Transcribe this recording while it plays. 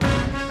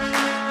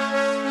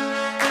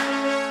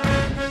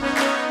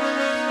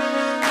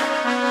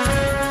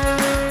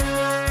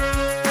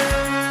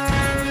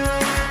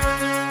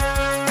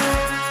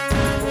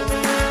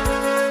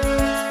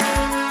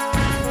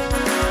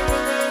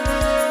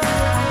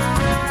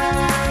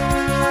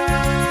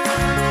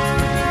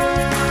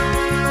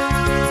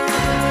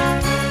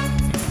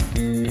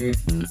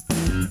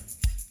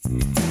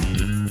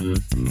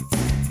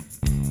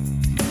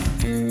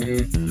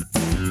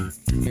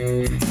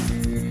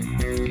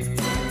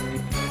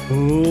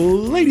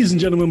Ladies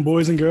and gentlemen,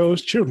 boys and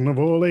girls, children of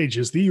all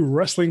ages, the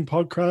Wrestling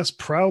Podcast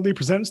proudly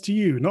presents to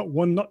you not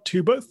one, not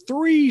two, but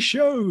three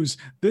shows.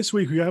 This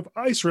week we have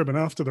Ice Ribbon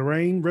After the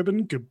Rain,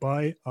 Ribbon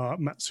Goodbye,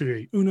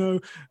 Matsui Uno,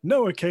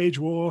 Noah Cage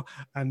War,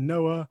 and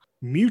Noah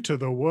Muta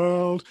the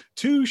World.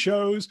 Two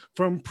shows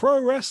from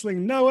Pro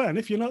Wrestling Noah, and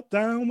if you're not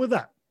down with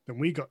that, then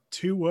we got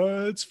two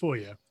words for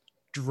you.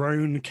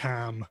 Drone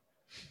cam.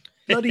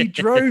 Bloody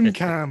drone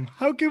cam.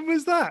 How good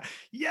was that?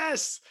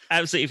 Yes.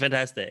 Absolutely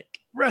fantastic.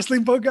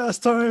 Wrestling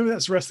podcast time.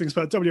 That's wrestling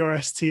spelled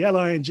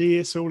WRSTLING.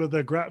 It's all of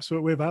the graps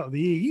without the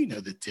E. You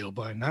know the deal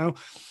by now.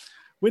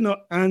 We're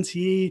not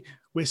anti-E.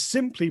 We're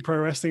simply pro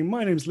wrestling.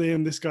 My name's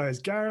Liam. This guy is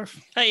Gareth.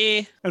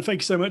 Hey. And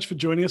thank you so much for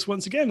joining us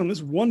once again on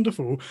this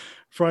wonderful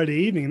Friday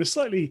evening in a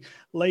slightly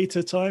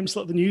later time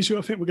slot than usual.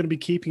 I think we're going to be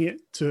keeping it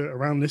to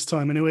around this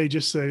time anyway,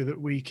 just so that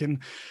we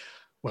can,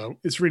 well,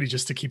 it's really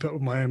just to keep up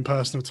with my own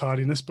personal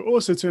tardiness, but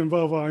also to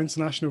involve our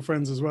international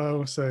friends as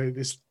well. So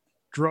this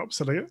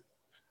drops at a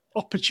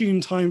opportune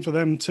time for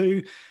them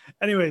too.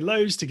 Anyway,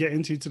 loads to get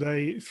into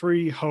today,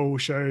 3 whole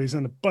shows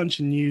and a bunch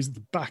of news at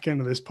the back end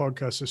of this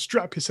podcast. So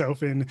strap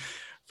yourself in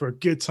for a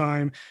good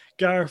time.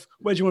 Gareth,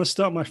 where do you want to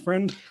start, my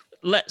friend?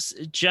 Let's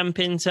jump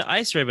into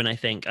Ice Ribbon, I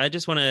think. I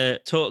just want to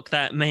talk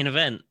that main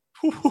event.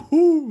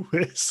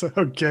 It's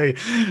okay.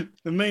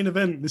 The main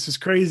event, this is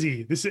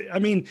crazy.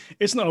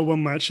 It's not a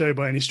one-match show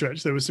by any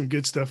stretch. There was some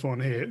good stuff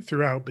on here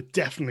throughout, but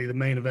definitely the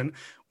main event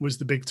was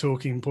the big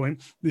talking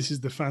point. This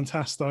is the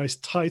Fantastice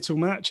title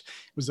match.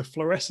 It was a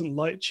fluorescent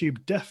light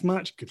tube death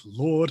match. Good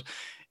Lord.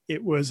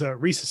 It was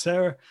Risa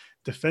Sera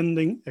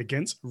defending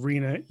against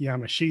Rina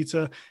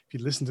Yamashita. If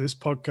you listen to this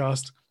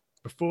podcast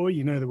before,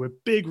 you know that we're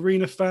big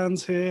Rina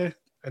fans here,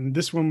 and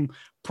this one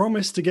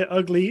promised to get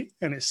ugly,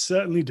 and it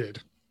certainly did.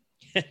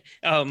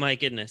 Oh my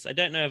goodness. I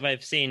don't know if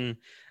I've seen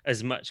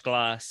as much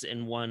glass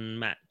in one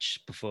match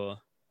before.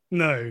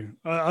 No,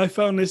 I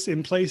found this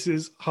in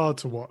places hard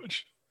to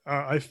watch.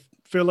 I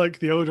feel like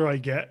the older I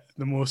get,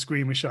 the more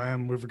squeamish I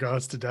am with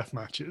regards to death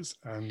matches.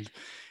 And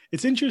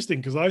it's interesting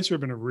because Ice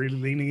Ribbon are really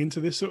leaning into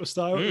this sort of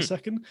style at the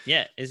second.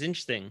 Yeah, it's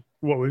interesting.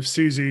 What with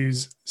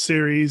Suzu's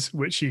series,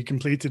 which she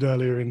completed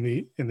earlier in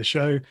the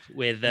show.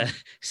 With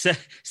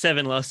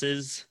 7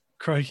 losses.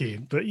 Crikey,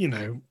 but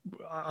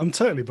I'm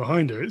totally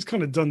behind her. It's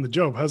kind of done the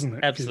job, hasn't it?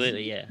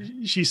 Absolutely, yeah.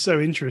 She's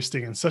so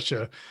interesting and such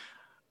a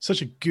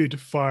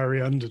good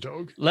fiery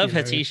underdog. Love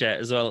her t-shirt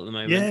as well at the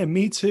moment. Yeah,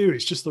 me too.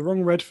 It's just the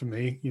wrong red for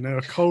me.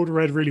 A cold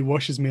red really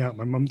washes me out.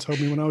 My mum told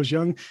me when I was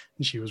young,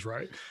 and she was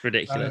right.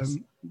 Ridiculous.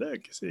 I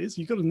guess it is.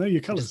 You got to know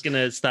your colors. I'm just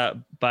gonna start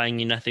buying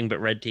you nothing but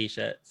red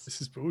t-shirts.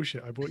 This is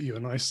bullshit. I bought you a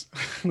nice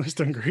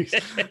dungarees.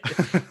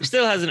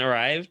 Still hasn't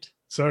arrived.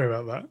 Sorry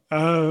about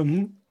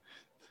that.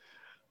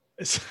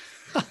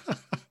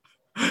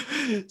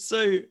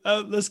 So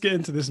let's get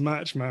into this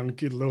match, man.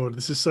 Good Lord,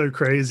 this is so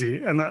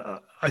crazy. And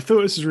I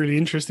thought this was really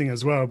interesting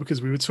as well,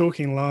 because we were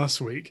talking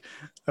last week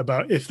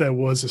about if there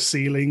was a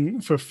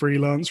ceiling for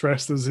freelance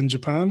wrestlers in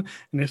Japan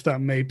and if that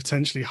may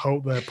potentially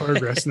halt their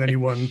progress in any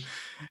one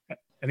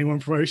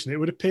promotion. It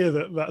would appear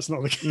that that's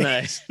not the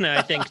case. No,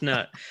 I think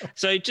not.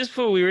 So just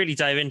before we really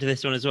dive into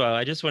this one as well,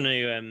 I just want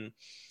to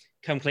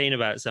come clean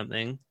about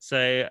something.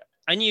 So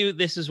I knew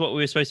this is what we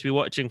were supposed to be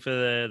watching for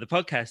the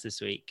podcast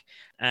this week.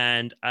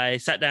 And I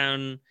sat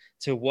down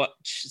to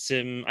watch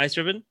some Ice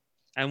Ribbon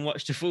and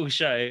watched a full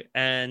show,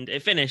 and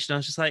it finished. And I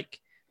was just like,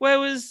 where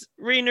was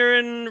Rina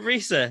and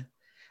Risa?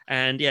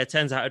 And yeah, it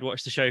turns out I'd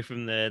watched the show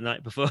from the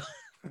night before.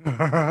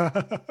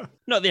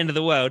 Not the end of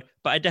the world,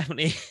 but I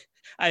definitely...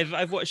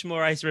 I've watched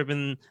more Ice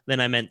Ribbon than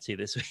I meant to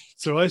this week.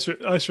 So Ice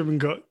Ribbon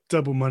got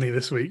double money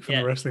this week from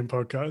the Wrestling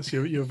Podcast.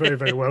 You're very,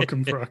 very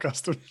welcome for our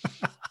custom.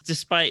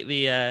 Despite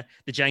the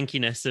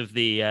jankiness of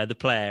the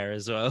player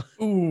as well.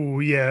 Oh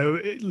yeah,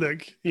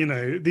 look,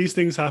 these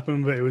things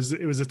happen, but it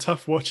was a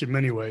tough watch in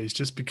many ways,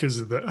 just because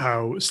of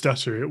how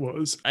stuttery it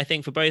was. I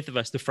think for both of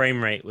us, the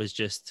frame rate was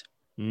just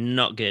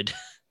not good.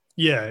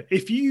 Yeah,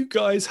 if you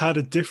guys had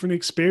a different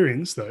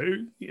experience, though,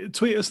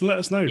 tweet us and let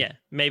us know. Yeah,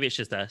 maybe it's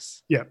just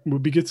us. Yeah, it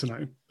would be good to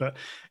know. But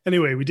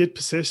anyway, we did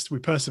persist, we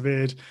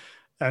persevered,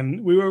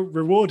 and we were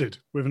rewarded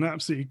with an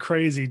absolutely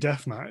crazy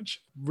death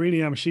match. Rina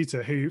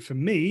Yamashita, who, for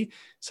me,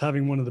 is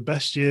having one of the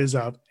best years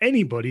out of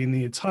anybody in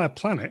the entire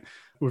planet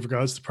with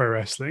regards to pro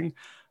wrestling,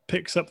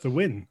 picks up the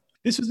win.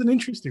 This was an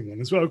interesting one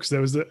as well, because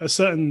there was a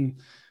certain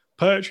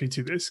poetry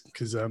to this,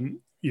 because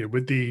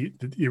with the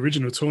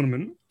original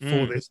tournament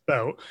for this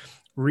belt,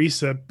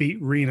 Risa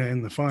beat Rina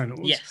in the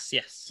finals. Yes.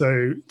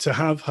 So to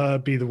have her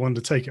be the one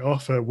to take it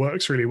off her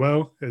works really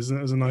well. There's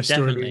a nice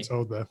story being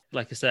told there.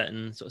 Like a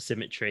certain sort of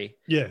symmetry.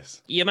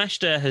 Yes.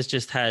 Yamashita has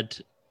just had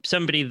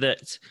somebody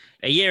that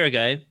a year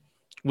ago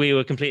we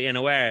were completely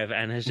unaware of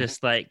and has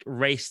just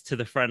raced to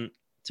the front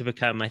to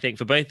become, I think,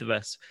 for both of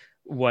us,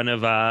 one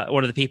of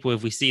the people,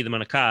 if we see them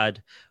on a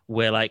card,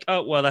 we're like,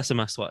 oh, well, that's a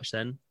must watch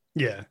then.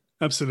 Yeah,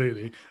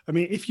 absolutely. I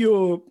mean, if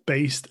you're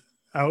based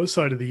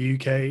outside of the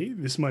UK,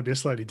 this might be a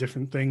slightly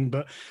different thing,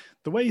 but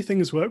the way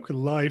things work with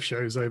live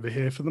shows over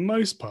here, for the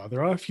most part,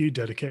 there are a few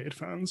dedicated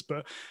fans,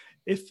 but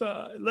if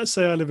let's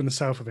say I live in the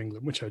south of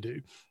England, which I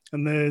do,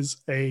 and there's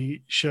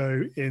a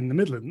show in the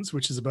Midlands,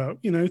 which is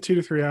about 2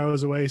 to 3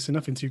 hours away, so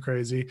nothing too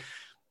crazy.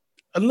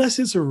 Unless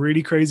it's a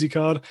really crazy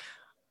card,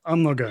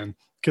 I'm not going,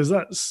 because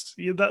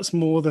that's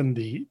more than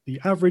the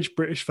average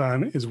British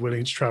fan is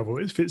willing to travel.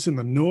 If it's in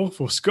the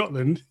north or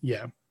Scotland,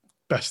 yeah,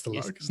 best of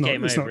luck. It's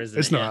game over, isn't it?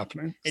 It's not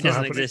happening. It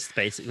doesn't exist,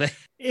 basically.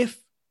 If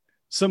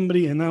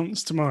somebody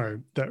announced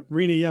tomorrow that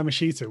Rina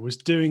Yamashita was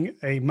doing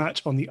a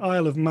match on the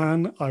Isle of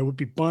Man, I would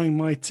be buying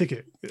my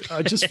ticket.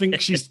 I just think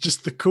she's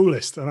just the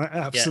coolest, and I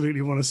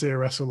absolutely want to see her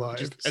wrestle live.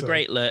 Just a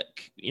great look,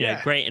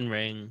 great in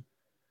ring.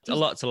 A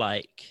lot to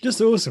like.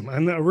 Just awesome.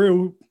 And a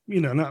real,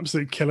 an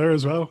absolute killer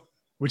as well,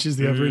 which is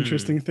the other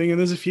interesting thing. And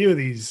there's a few of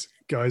these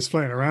guys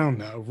floating around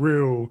now,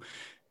 real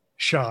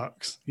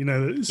sharks,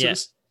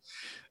 that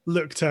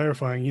look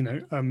terrifying.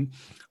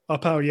 Our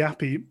pal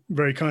Yappy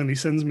very kindly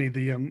sends me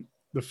the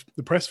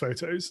press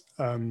photos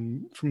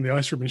from the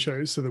Ice Ribbon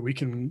shows so that we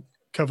can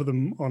cover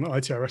them on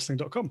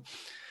itrwrestling.com.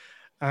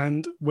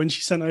 And when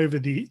she sent over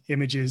the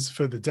images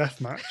for the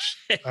deathmatch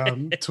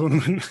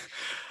tournament,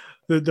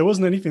 there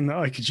wasn't anything that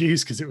I could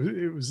use because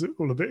it was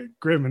all a bit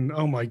grim. And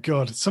oh my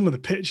God, some of the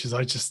pictures,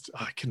 I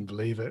couldn't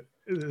believe it.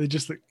 They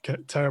just look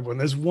terrible. And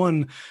there's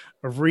one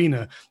of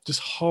Rena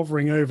just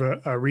hovering over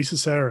Risa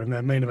Sarah in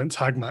their main event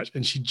tag match,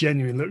 and she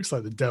genuinely looks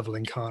like the devil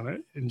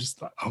incarnate. And just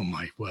like, oh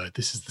my word,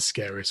 this is the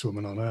scariest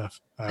woman on earth.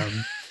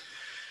 And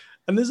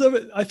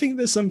I think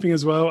there's something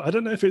as well. I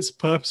don't know if it's a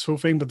purposeful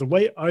thing, but the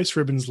way Ice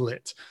Ribbon's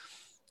lit,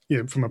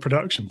 from a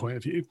production point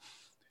of view,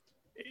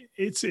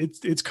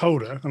 it's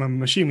colder, and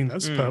I'm assuming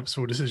that's a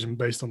purposeful decision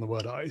based on the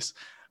word ice.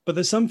 But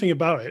there's something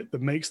about it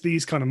that makes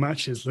these kind of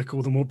matches look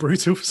all the more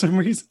brutal for some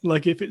reason.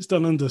 Like if it's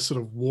done under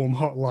sort of warm,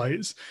 hot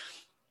lights,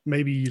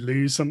 maybe you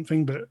lose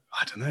something. But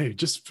I don't know.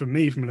 Just for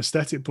me, from an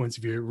aesthetic point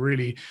of view, it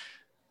really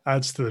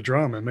adds to the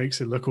drama. It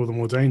makes it look all the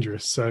more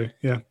dangerous. So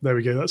yeah, there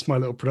we go. That's my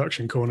little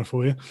production corner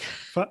for you.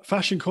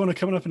 Fashion corner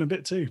coming up in a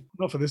bit too.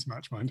 Not for this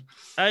match, mind.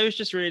 I was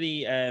just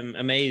really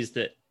amazed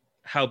at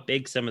how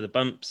big some of the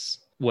bumps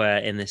were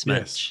in this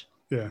match.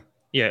 Yes.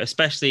 Yeah,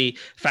 especially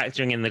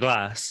factoring in the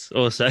glass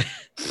also.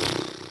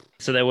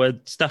 So there were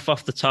stuff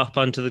off the top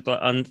onto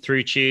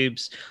through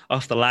tubes,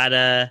 off the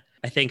ladder.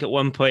 I think at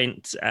one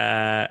point,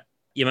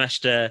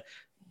 Yamashita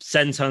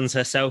sentons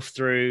herself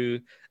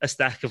through a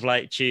stack of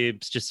light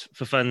tubes just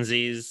for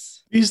funsies.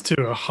 These two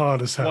are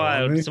hard as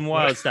hell. Some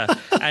wild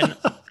stuff. And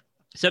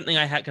something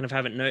I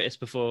haven't noticed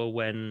before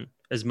when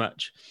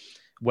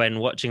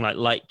watching like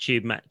light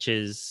tube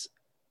matches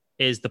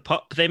is the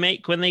pop they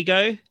make when they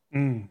go.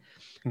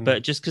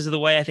 But just because of the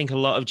way I think a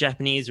lot of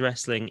Japanese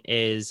wrestling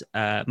is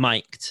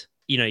mic'd,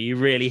 you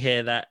really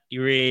hear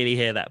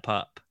that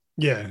pop.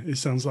 Yeah, it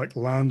sounds like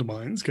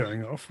landmines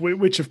going off,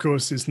 which of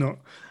course is not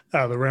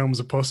out of the realms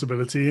of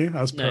possibility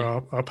as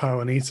per our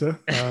Power Anita.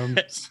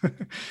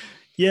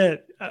 Yeah,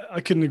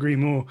 I couldn't agree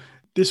more.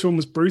 This one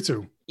was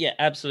brutal. Yeah,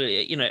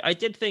 absolutely. I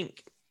did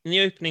think in the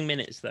opening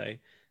minutes though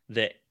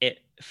that it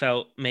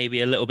felt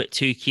maybe a little bit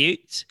too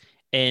cute,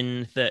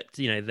 in that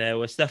there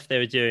was stuff they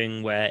were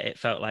doing where it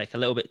felt like a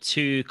little bit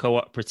too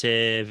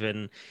cooperative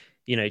and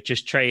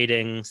just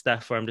trading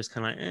stuff where I'm just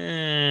kind of like,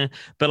 eh.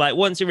 But like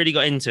once it really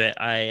got into it,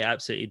 I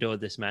absolutely adored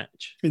this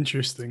match.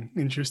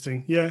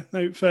 Interesting. Yeah,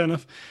 no, fair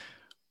enough.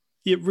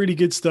 Yeah, really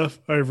good stuff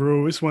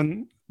overall. This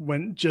one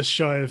went just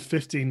shy of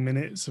 15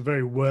 minutes. A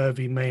very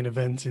worthy main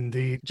event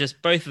indeed.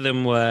 Just both of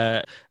them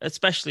were,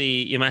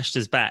 especially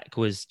Yamashita's back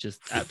was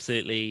just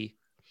absolutely,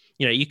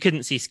 you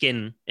couldn't see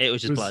skin. It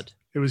was just blood.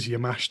 It was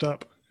Yamashed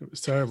up. It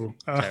was terrible.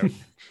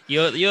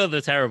 You're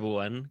the terrible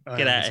one.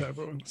 Get out.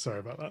 Sorry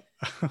about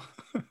that.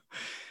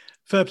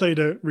 Fair play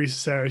to Risa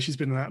Sarah. She's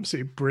been an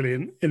absolutely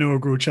brilliant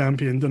inaugural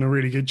champion, done a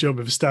really good job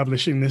of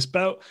establishing this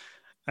belt,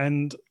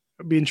 and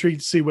I'd be intrigued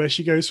to see where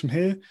she goes from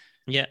here.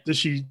 Yeah. Does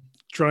she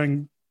try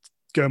and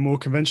go a more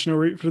conventional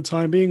route for the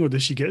time being, or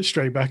does she get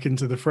straight back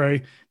into the fray?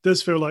 It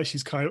does feel like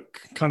she's kind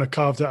of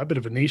carved out a bit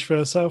of a niche for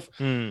herself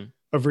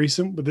of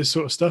recent with this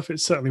sort of stuff.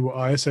 It's certainly what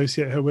I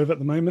associate her with at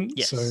the moment.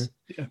 Yes. So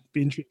yeah,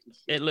 be intrigued.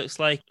 It looks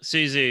like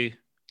Suzu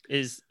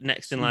is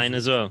next in line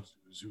as well.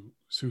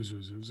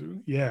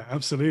 Suzu. Yeah,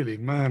 absolutely.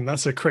 Man,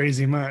 that's a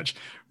crazy match.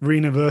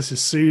 Rina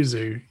versus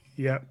Suzu.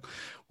 Yeah.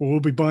 Well, we'll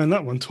be buying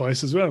that one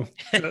twice as well.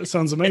 That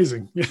sounds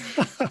amazing.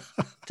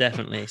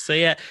 Definitely. So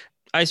yeah,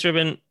 Ice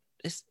Ribbon,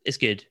 it's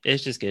good.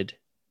 It's just good.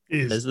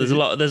 There's a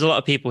lot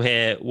of people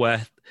here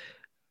worth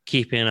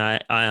keeping an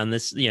eye on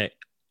this.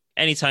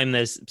 Anytime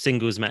there's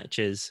singles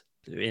matches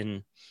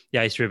in the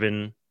Ice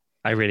Ribbon,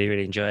 I really,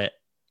 really enjoy it.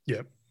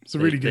 Yeah, it's a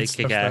really good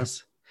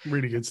stuff.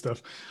 Really good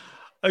stuff.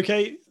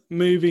 Okay,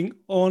 moving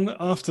on.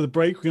 After the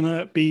break, we're going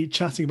to be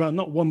chatting about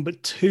not one,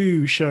 but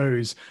two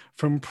shows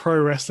from Pro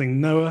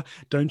Wrestling Noah.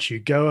 Don't you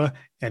go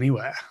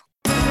anywhere.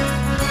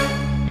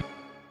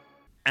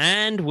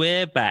 And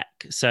we're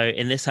back. So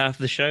in this half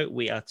of the show,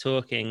 we are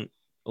talking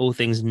all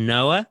things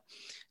Noah.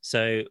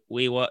 So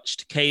we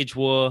watched Cage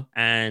War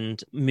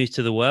and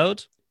Muta the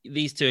World.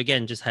 These two,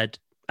 again, just had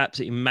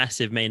absolutely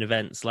massive main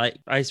events like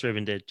Ice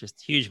Ribbon did, just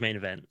huge main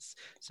events.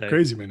 So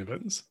crazy main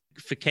events.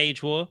 For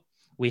Cage War,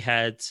 we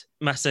had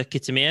Masa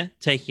Kitamiya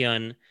taking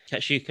on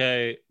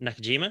Katsuhiko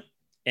Nakajima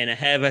in a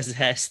hair versus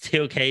hair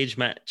steel cage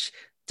match,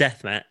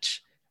 death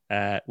match,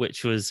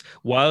 which was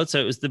wild. So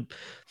it was the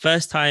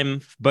first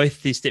time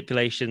both these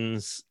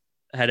stipulations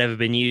had ever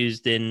been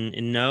used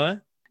in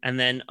Noah. And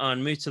then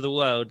on Muta the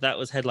World, that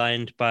was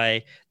headlined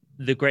by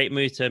the Great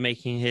Muta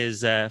making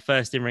his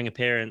first in-ring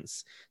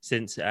appearance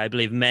since, I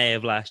believe, May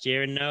of last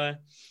year in Noah,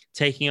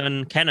 taking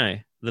on Keno,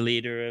 the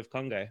leader of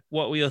Congo.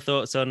 What were your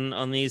thoughts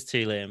on these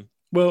two, Liam?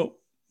 Well,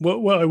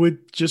 what I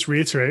would just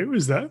reiterate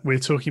was that we're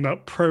talking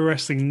about Pro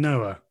Wrestling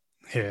Noah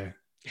here,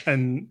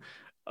 and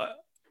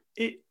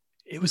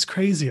it was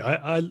crazy.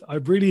 I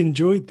really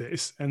enjoyed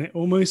this, and it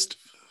almost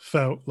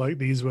felt like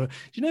these were,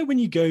 you know, when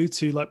you go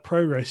to like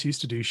Progress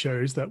used to do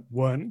shows that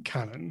weren't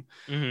canon.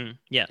 Mm-hmm.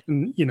 Yeah.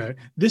 And, you know,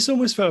 this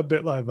almost felt a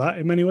bit like that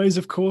in many ways.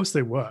 Of course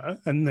they were,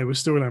 and they were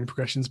storyline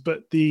progressions,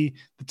 but the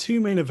two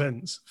main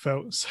events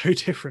felt so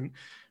different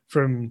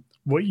from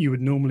what you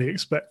would normally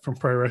expect from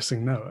Pro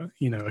Wrestling Noah.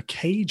 You know, a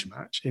cage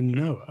match in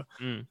Noah,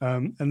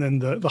 and then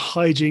the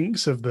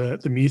hijinks of the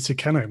Muta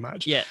Keno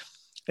match. Yeah.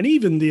 And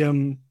even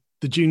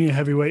the junior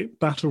heavyweight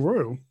battle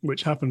royal,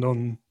 which happened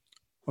on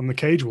the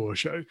Cage War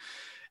show.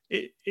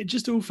 It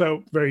just all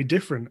felt very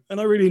different, and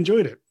I really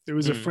enjoyed it. It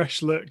was a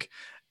fresh look.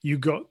 You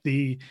got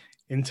the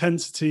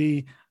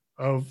intensity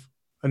of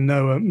a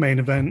Noah main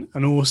event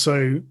and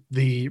also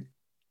the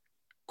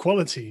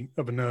quality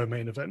of a Noah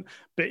main event,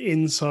 but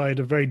inside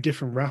a very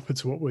different wrapper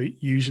to what we're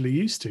usually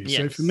used to. Yes.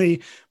 So for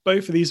me,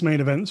 both of these main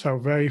events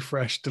felt very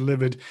fresh,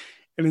 delivered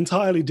in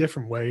entirely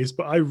different ways,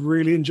 but I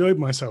really enjoyed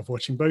myself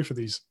watching both of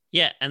these.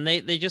 Yeah, and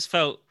they just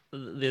felt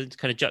the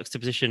kind of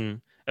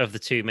juxtaposition of the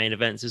two main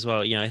events as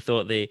well. You know, I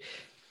thought the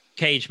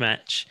cage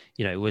match,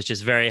 you know, was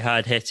just very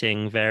hard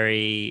hitting,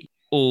 very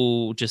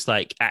all just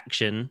like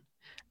action.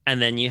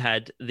 And then you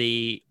had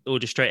the all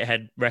just straight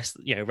ahead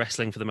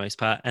wrestling for the most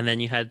part. And then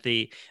you had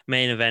the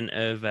main event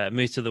of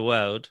Muta the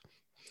World,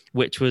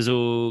 which was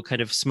all kind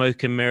of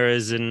smoke and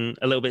mirrors and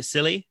a little bit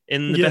silly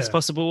in the best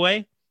possible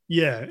way.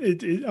 Yeah,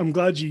 I'm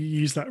glad you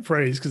used that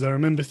phrase, because I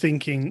remember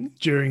thinking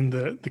during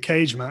the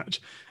cage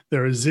match,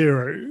 there are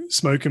zero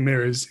smoke and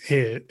mirrors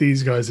here.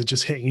 These guys are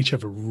just hitting each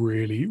other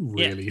really,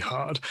 really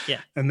hard. Yeah.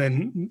 And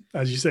then,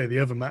 as you say, the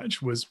other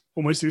match was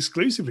almost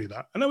exclusively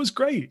that. And that was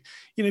great.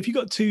 You know, if you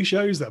got two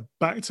shows that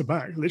back to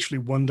back, literally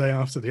one day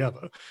after the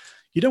other,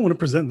 you don't want to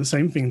present the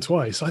same thing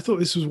twice. I thought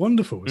this was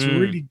wonderful. It's a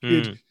really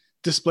good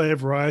display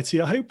of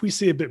variety. I hope we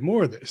see a bit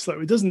more of this. Like,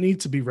 it doesn't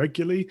need to be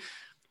regularly.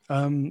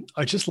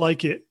 I just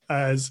like it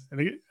as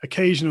an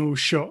occasional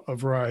shot of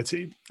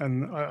variety.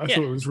 And I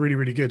thought it was really,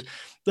 really good.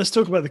 Let's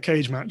talk about the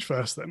cage match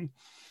first then.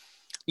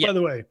 By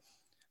the way,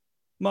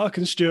 Mark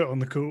and Stuart on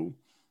the call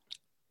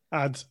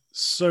add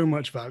so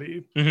much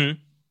value to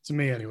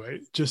me anyway.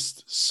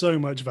 Just so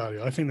much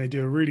value. I think they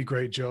do a really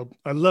great job.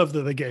 I love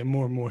that they're getting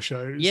more and more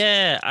shows.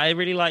 Yeah, I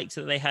really liked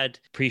that they had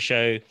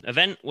pre-show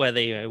event where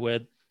they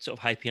were sort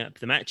of hyping up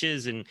the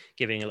matches and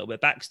giving a little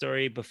bit of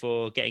backstory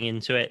before getting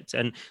into it.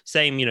 And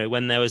same, you know,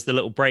 when there was the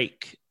little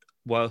break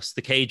whilst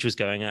the cage was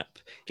going up,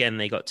 again,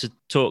 they got to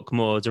talk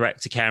more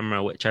direct to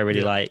camera, which I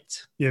really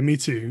liked. Yeah, me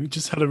too.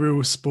 Just had a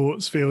real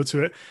sports feel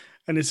to it.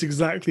 And it's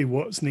exactly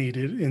what's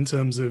needed in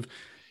terms of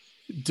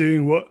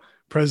doing what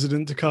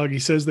President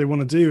Takagi says they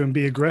want to do and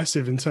be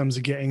aggressive in terms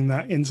of getting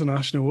that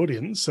international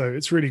audience. So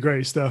it's really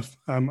great stuff.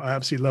 I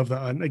absolutely love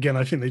that. And again,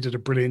 I think they did a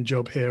brilliant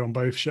job here on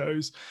both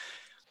shows.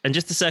 And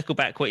just to circle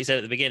back what you said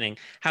at the beginning,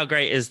 how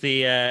great is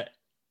the,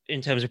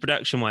 in terms of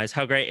production wise,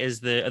 how great is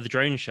the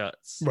drone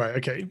shots? Right.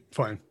 Okay,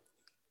 fine.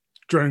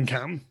 Drone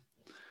cam.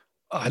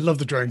 Oh, I love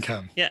the drone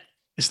cam. Yeah.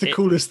 It's the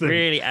coolest thing.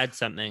 Really adds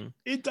something.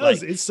 It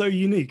does. Like, it's so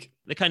unique.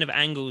 The kind of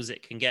angles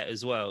it can get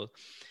as well.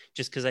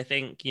 Just because I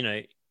think, you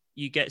know,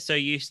 you get so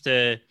used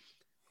to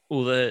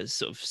all the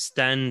sort of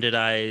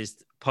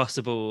standardized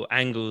possible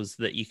angles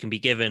that you can be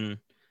given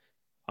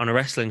on a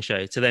wrestling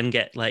show to then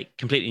get like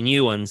completely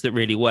new ones that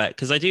really work.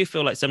 Because I do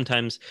feel like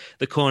sometimes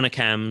the corner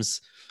cams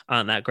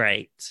aren't that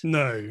great.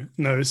 No,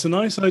 it's a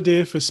nice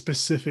idea for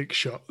specific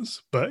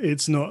shots, but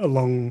it's not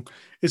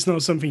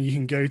something you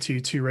can go to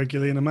too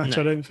regularly in a match,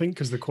 I don't think,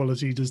 because the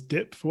quality does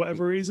dip for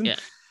whatever reason. Yeah.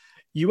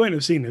 You won't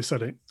have seen this, I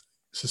don't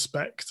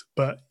suspect,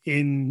 but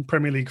in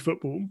Premier League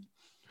football,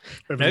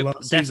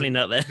 definitely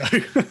not there.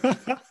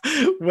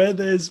 Where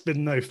there's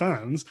been no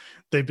fans,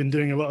 they've been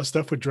doing a lot of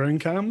stuff with drone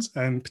cams,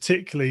 and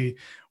particularly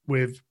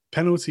with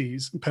penalty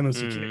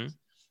kicks.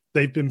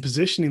 They've been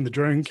positioning the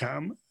drone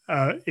cam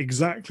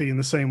exactly in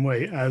the same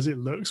way as it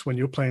looks when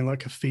you're playing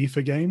like a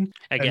FIFA game.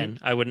 Again,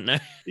 I wouldn't know.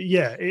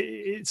 Yeah,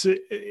 it's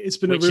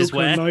been a real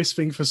kind of nice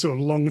thing for sort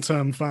of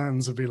long-term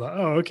fans to be like,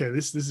 oh, okay,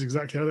 this is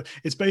exactly how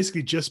it's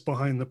basically just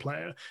behind the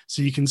player,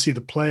 so you can see the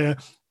player,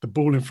 the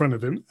ball in front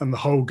of him, and the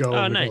whole goal.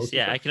 Oh, nice.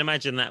 Yeah, I can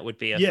imagine that would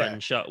be a fun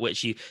shot,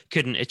 which you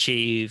couldn't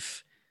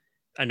achieve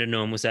under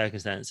normal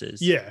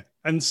circumstances. Yeah.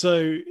 And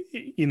so,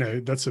 you know,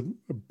 that's a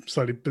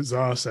slightly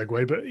bizarre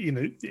segue, but, you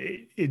know,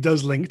 it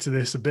does link to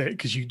this a bit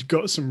because you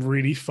got some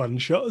really fun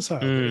shots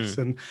out of this.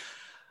 And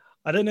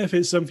I don't know if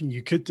it's something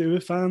you could do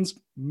with fans.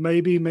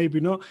 Maybe, maybe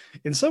not.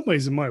 In some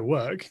ways, it might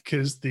work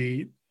because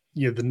the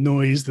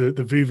noise, the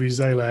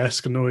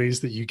vuvuzela-esque noise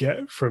that you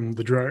get from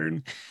the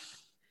drone.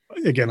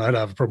 Again, I don't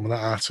have a problem with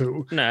that at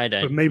all. No, I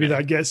But don't. maybe No.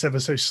 that gets ever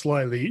so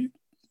slightly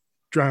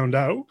drowned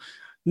out,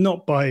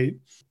 not by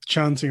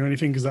chanting or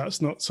anything, because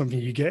that's not something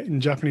you get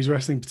in Japanese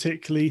wrestling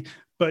particularly,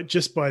 but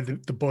just by the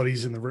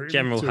bodies in the room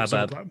General to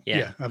absorb hubbub. that. Yeah.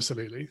 Yeah,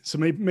 absolutely. So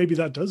maybe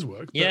that does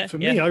work. But Yeah. for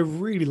Yeah. me, I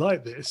really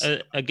like this.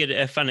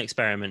 A fun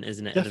experiment,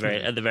 isn't it?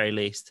 Definitely. At the very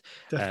least.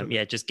 Definitely.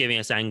 Yeah, just giving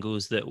us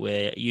angles that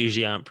we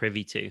usually aren't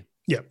privy to.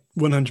 Yeah,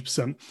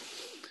 100%.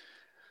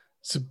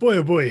 So boy,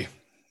 oh boy,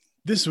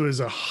 this was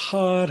a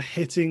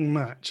hard-hitting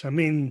match. I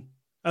mean,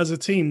 as a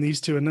team,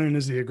 these two are known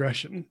as the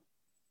Aggression.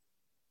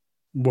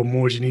 What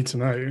more do you need to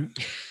know?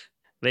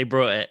 They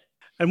brought it.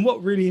 And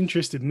what really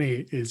interested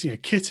me is,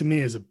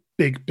 Kitamiya is a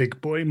big, big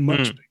boy,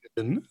 much bigger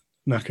than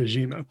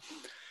Nakajima.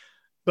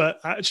 But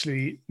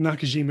actually,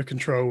 Nakajima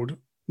controlled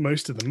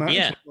most of the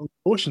match,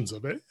 portions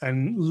of it,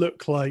 and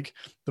looked like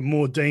the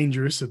more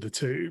dangerous of the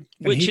two.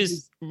 Which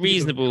is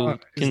reasonable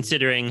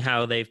considering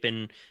how they've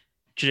been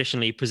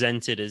traditionally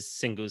presented as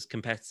singles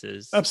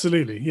competitors.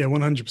 Absolutely. Yeah,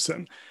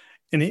 100%.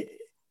 And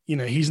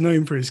he's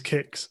known for his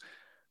kicks,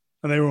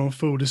 and they were on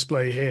full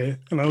display here.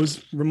 And I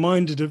was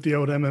reminded of the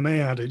old MMA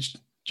adage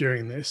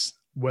during this,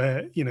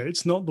 where,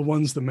 it's not the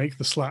ones that make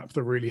the slap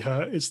that really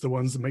hurt, it's the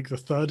ones that make the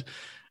thud.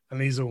 And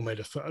these all made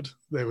a thud.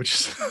 They were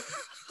just,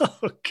 oh,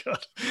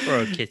 God.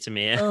 Poor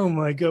Kitamiya. Oh,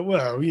 my God.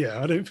 Well,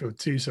 yeah, I don't feel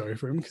too sorry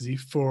for him because he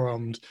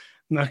forearmed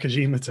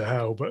Nakajima to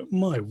hell. But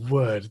my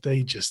word,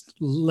 they just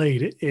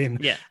laid it in.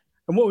 Yeah.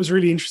 And what was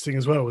really interesting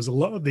as well was a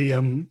lot of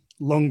the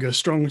longer,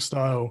 strong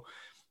style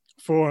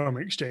forearm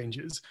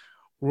exchanges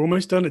were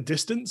almost done at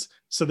distance.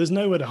 So there's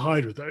nowhere to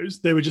hide with those.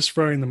 They were just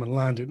throwing them and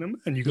landing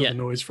them. And you got the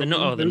noise from them.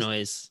 Not all the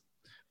noise.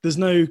 There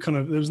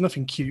was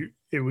nothing cute.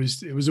 It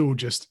was all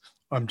just,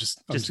 I'm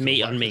just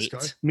meat on meat.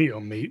 Meat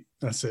on meat.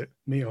 That's it.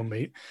 Meat on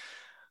meat.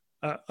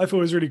 I thought it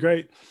was really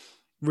great.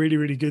 Really,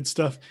 really good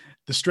stuff.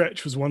 The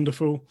stretch was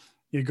wonderful.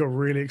 It got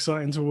really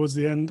exciting towards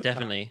the end.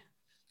 Definitely.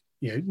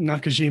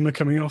 Nakajima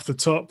coming off the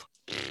top.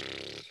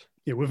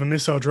 With a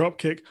missile drop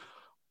kick.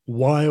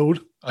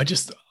 Wild. I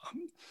just,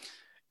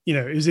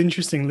 it was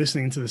interesting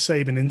listening to the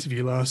Saban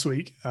interview last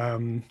week,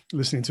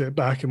 listening to it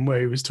back, and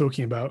where he was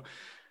talking about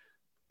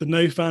the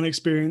no fan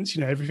experience,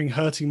 everything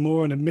hurting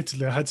more. And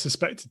admittedly, I had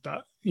suspected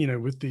that,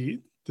 with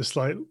the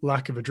slight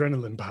lack of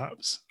adrenaline,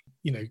 perhaps.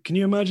 Can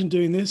you imagine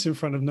doing this in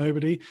front of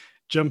nobody,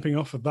 jumping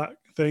off of that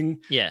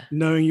thing,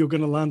 knowing you're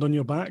going to land on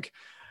your back?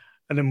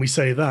 And then we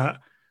say that,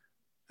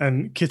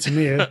 and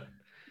Kitamiya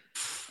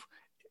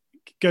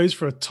goes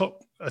for a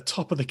top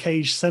of the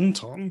cage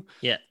senton,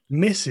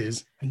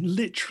 misses, and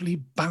literally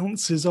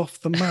bounces off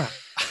the mat.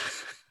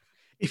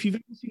 If you've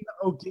ever seen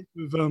that old gif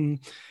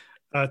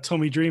of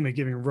Tommy Dreamer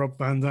giving Rob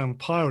Van Dam a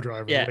pile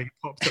driver, where he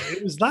popped up,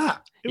 it was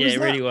that. It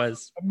really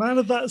was. A man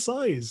of that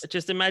size.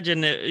 Just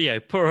imagine,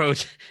 poor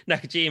old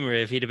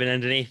Nakajima if he'd have been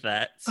underneath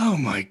that. Oh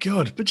my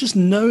God! But just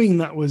knowing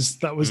that was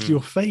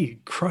your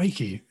fate,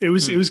 crikey! It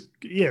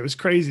was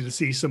crazy to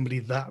see somebody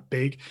that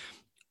big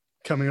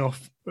coming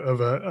off of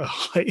a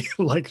height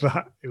like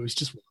that. It was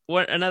just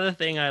another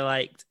thing I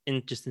liked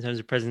in terms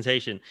of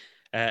presentation.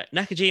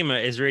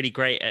 Nakajima is really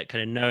great at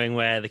kind of knowing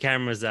where the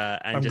cameras are.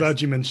 And I'm glad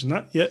you mentioned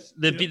that. Yeah,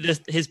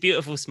 his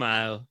beautiful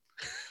smile.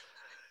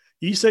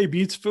 You say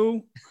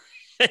beautiful,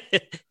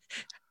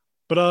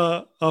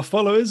 but our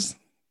followers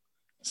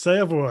say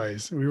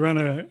otherwise. We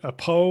ran a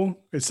poll.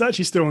 It's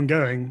actually still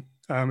ongoing.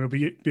 It'll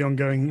be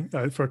ongoing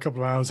for a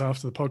couple of hours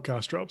after the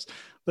podcast drops.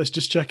 Let's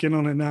just check in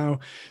on it now.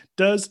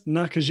 Does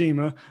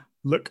Nakajima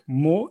look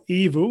more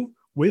evil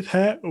with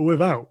hair or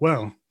without?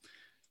 Well,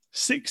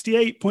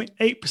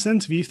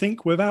 68.8% of you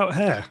think without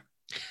hair.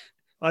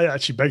 I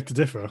actually beg to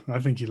differ. I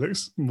think he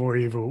looks more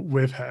evil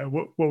with hair.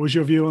 What was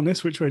your view on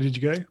this? Which way did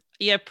you go?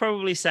 Yeah,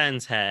 probably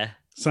sans hair.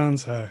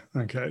 Sans hair.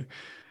 Okay.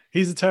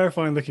 He's a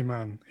terrifying looking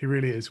man. He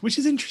really is. Which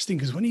is interesting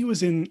because when he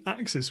was in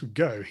Axis with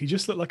Go, he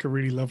just looked like a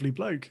really lovely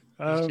bloke.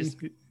 He's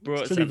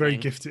clearly very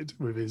gifted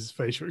with his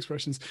facial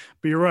expressions.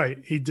 But you're right.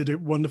 He did a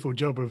wonderful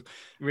job of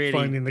really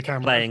finding the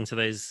camera. Playing to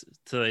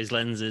those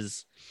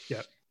lenses.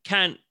 Yeah.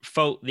 Can't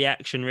fault the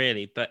action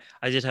really, but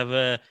I did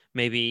have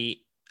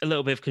maybe a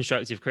little bit of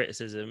constructive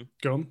criticism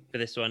for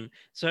this one.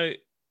 So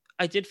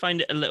I did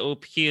find it a little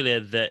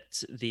peculiar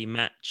that the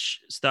match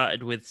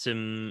started with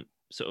some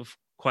sort of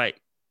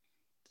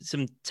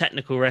some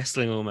technical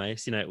wrestling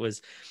almost.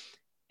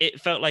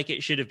 It felt like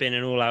it should have been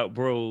an all-out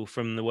brawl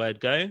from the word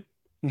go,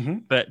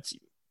 but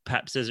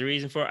perhaps there's a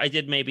reason for it. I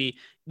did maybe,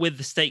 with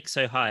the stakes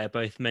so high, are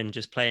both men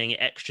just playing it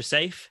extra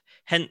safe,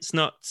 hence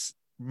not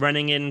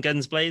running in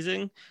guns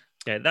blazing.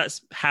 Yeah,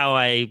 that's how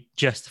I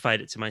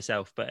justified it to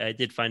myself, but I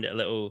did find it a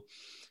little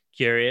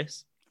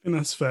curious. And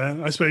that's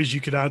fair. I suppose you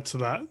could add to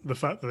that the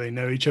fact that they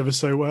know each other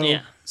so well.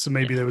 Yeah. So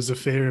maybe there was a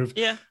fear of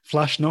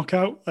flash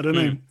knockout. I don't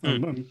know.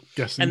 I'm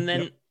guessing. And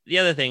then the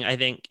other thing, I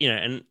think,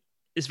 and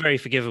it's very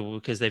forgivable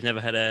because they've never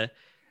had a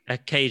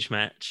cage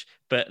match,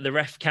 but the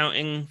ref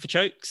counting for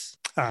chokes.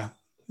 Yeah.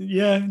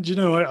 Yeah, do you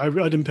know, I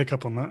didn't pick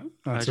up on that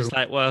I was at all. just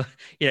like, well,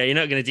 you're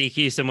not going to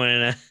DQ someone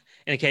in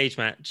a cage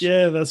match.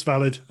 Yeah, that's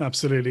valid.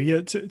 Absolutely.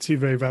 Yeah, two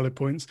very valid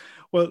points.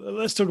 Well,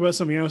 let's talk about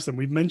something else then.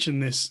 We've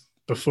mentioned this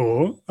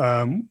before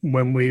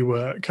when we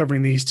were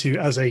covering these two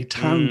as a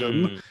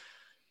tandem. Mm,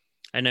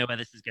 I know where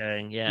this is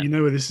going. Yeah. You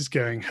know where this is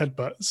going,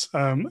 headbutts.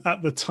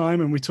 At the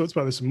time, and we talked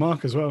about this with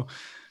Mark as well,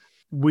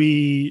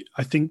 we,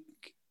 I think,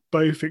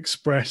 both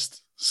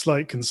expressed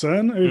slight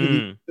concern over the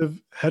Mm, use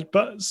of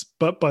headbutts,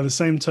 but by the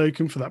same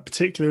token, for that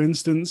particular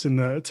instance in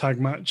the tag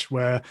match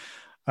where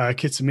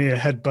Kitamiya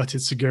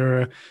headbutted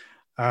Segura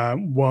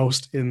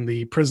whilst in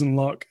the prison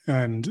lock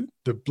and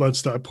the blood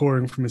started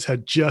pouring from his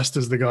head just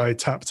as the guy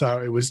tapped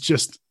out, it was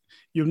just,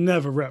 you've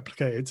never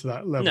replicated to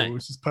that level. no. It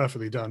was just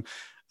perfectly done.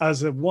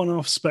 As a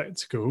one-off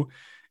spectacle,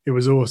 it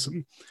was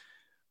awesome.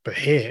 But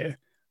here,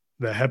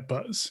 the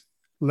headbutts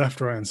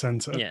left, right, and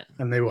center, Yeah.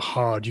 and they were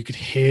hard. You could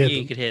hear You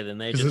them could hear them.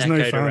 They because just there's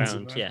no echoed fans in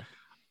around. there. Yeah.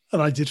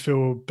 And I did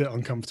feel a bit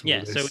uncomfortable Yeah.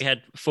 with So this. we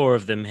had four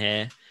of them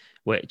here,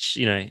 which,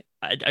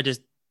 I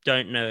just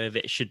don't know if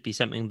it should be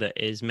something that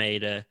is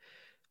made a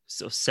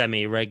sort of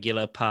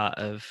semi-regular part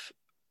of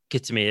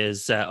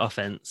Kitamiya's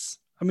offense.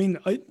 I mean,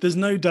 there's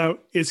no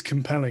doubt it's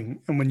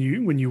compelling, and when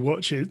you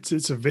watch it,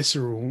 it's a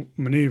visceral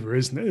maneuver,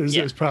 isn't it?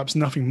 Yeah. There's perhaps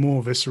nothing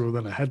more visceral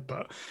than a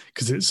headbutt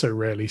because it's so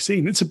rarely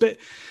seen. It's a bit.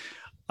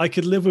 I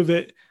could live with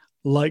it,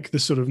 like the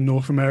sort of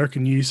North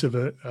American use of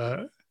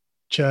a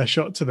chair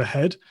shot to the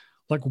head,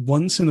 like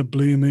once in a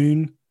blue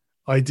moon,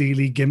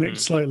 ideally gimmicked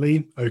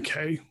slightly.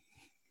 Okay,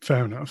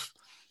 fair enough.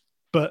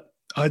 But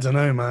I don't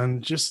know,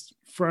 man. Just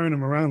throwing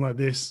them around like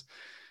this,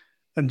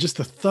 and just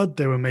the thud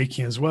they were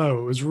making as well.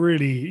 It was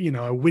really,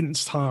 I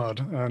winced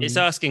hard. It's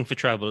asking for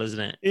trouble, isn't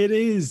it? It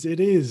is. It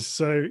is.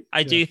 So I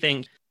yeah, do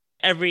think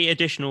every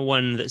additional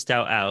one that's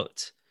dealt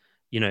out,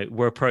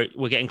 we're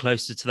getting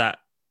closer to that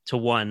to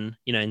one,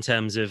 in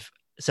terms of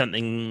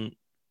something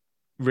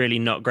really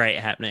not great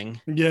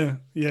happening. yeah,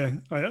 yeah.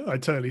 I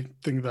totally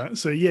think that.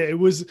 So yeah,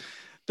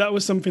 that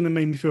was something that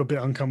made me feel a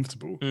bit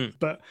uncomfortable. Mm.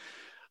 But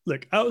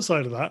look,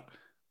 outside of that,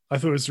 I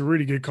thought it was a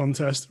really good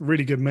contest,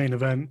 really good main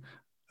event.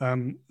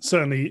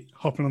 Certainly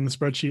hopping on the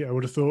spreadsheet, I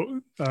would have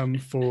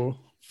thought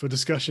for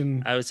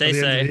discussion I would at say the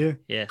end of so. the year.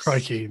 Yes.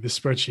 Crikey, the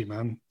spreadsheet,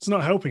 man. It's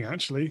not helping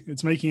actually.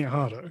 It's making it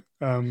harder.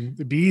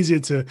 It'd be easier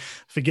to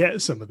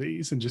forget some of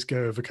these and just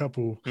go over a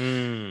couple.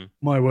 Mm.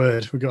 My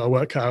word, we've got our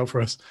work cut out for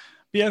us.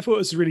 But yeah, I thought it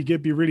was really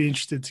good. Be really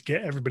interested to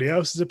get everybody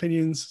else's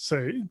opinions.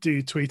 So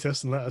do tweet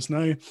us and let us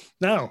know.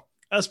 Now,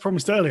 as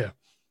promised earlier,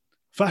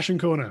 Fashion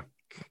Corner.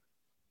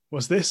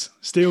 What's this?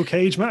 Steel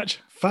cage match?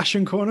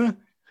 Fashion Corner?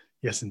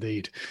 Yes,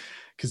 indeed.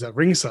 Because at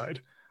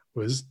ringside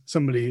was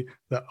somebody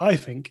that I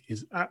think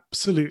is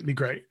absolutely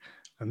great.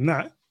 And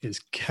that is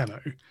Keno.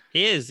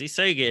 He is. He's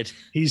so good.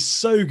 He's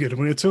so good. And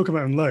we're going to talk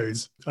about him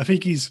loads. I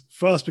think he's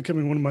fast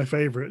becoming one of my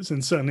favorites.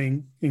 And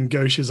certainly in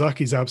Go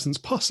Shizaki's absence,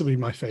 possibly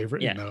my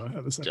favorite. Yeah.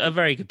 At the second. A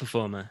very good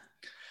performer.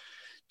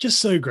 Just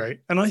so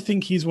great. And I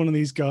think he's one of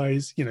these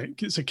guys,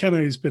 so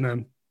Keno's been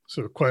a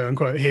sort of quote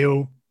unquote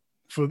heel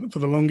for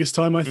the longest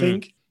time, I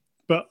think.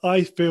 But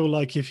I feel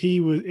like if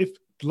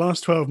the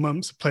last 12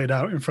 months played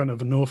out in front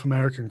of a North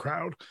American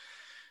crowd,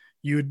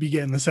 you would be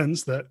getting the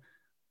sense that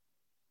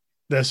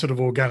they're sort of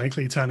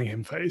organically turning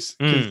him face.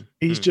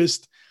 He's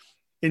just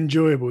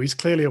enjoyable. He's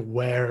clearly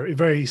aware,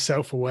 very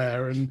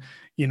self-aware, and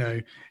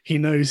he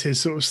knows his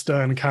sort of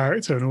stern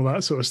character and all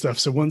that sort of stuff.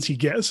 So once he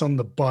gets on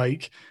the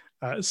bike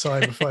at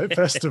Cyber Fight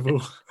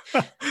Festival,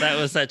 that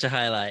was such a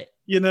highlight.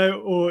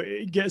 Or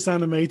it gets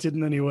animated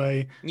in any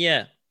way.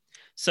 Yeah.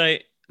 So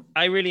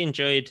I really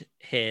enjoyed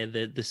here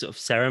the sort of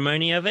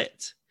ceremony of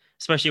it,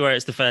 especially where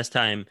it's the first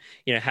time,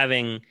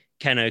 having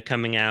Keno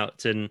coming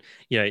out and,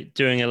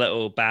 doing a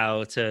little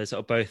bow to sort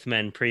of both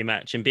men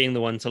pre-match and being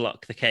the one to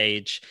lock the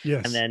cage.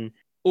 Yes. And then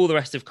all the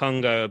rest of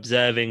Congo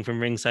observing from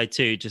ringside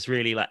too, just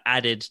really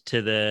added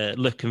to the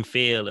look and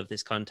feel of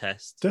this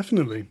contest.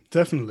 Definitely.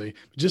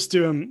 Just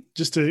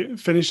to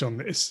finish on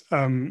this,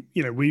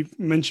 we've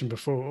mentioned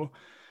before,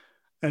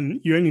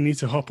 and you only need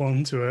to hop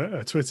on to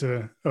a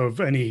Twitter of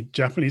any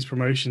Japanese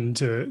promotion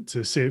to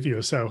see it for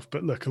yourself.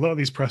 But look, a lot of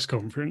these press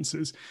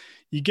conferences,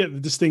 you get the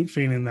distinct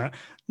feeling that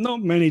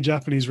not many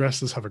Japanese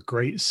wrestlers have a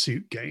great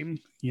suit game.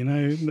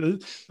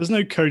 There's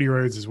no Cody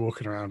Rhodes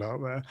walking around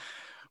out there.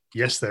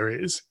 Yes, there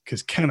is,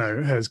 because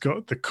Keno has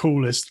got the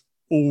coolest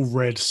all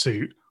red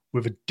suit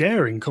with a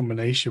daring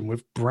combination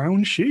with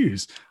brown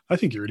shoes. I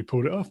think he really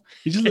pulled it off.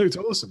 He just looked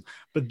awesome.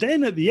 But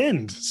then at the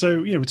end,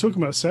 so we're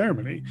talking about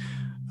ceremony.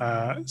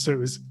 So it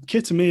was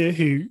Kitamiya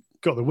who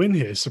got the win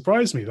here.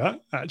 Surprised me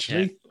that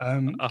actually.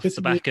 Off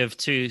the back of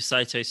two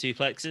Saito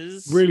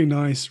suplexes. Really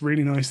nice,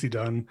 really nicely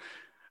done.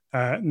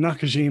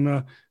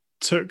 Nakajima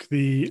took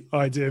the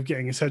idea of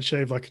getting his head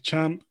shaved like a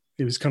champ.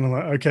 He was kind of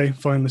like, okay,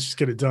 fine, let's just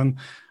get it done.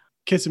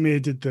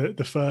 Kitamiya did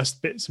the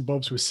first bits and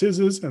bobs with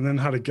scissors and then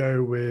had a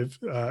go with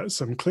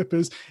some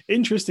clippers.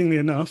 Interestingly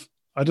enough,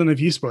 I don't know if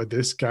you spotted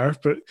this, Gareth,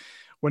 but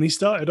when he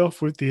started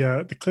off with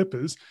the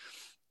clippers,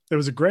 there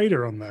was a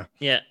grader on there.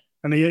 Yeah.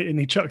 and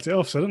he chucked it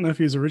off. So I don't know if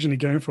he was originally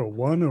going for a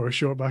one or a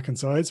short back and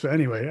sides, but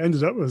anyway, it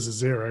ended up as a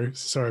zero.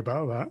 Sorry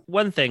about that.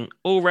 One thing,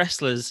 all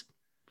wrestlers,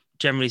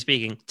 generally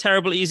speaking,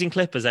 terrible at using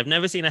clippers. I've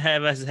never seen a hair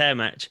versus hair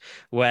match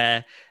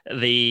where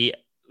the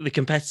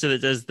competitor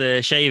that does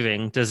the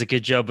shaving does a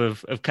good job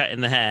of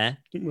cutting the hair.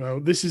 Well,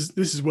 this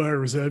is where I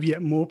reserve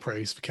yet more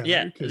praise for Kano,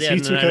 Yeah, because yeah, he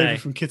no, took no, over no.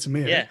 from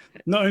Kitamiya. Yeah,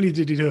 Not only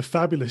did he do a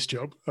fabulous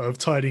job of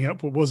tidying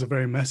up what was a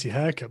very messy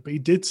haircut, but he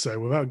did so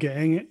without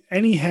getting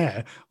any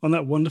hair on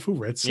that wonderful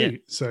red yeah,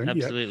 suit. So, yeah,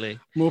 absolutely.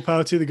 more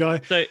power to the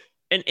guy. So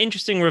an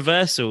interesting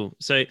reversal.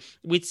 So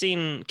we'd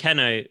seen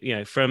Keno,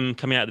 from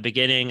coming out at the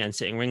beginning and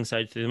sitting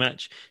ringside through the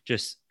match,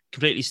 just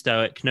completely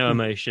stoic, no Mm.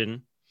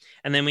 emotion.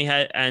 And then we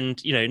had, and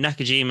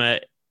Nakajima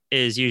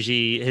is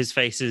usually his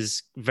face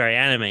is very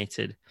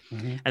animated.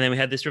 Mm-hmm. And then we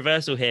had this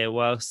reversal here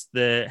whilst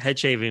the head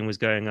shaving was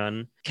going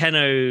on.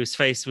 Keno's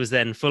face was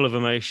then full of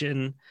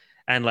emotion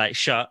and like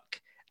shock,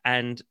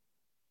 and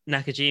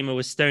Nakajima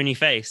was stony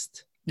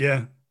faced.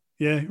 Yeah.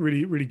 Yeah,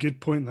 really, really good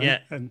point there. Yeah.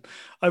 And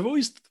I've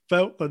always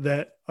felt that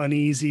they're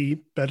uneasy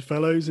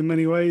bedfellows in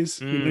many ways,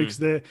 because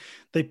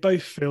they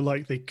both feel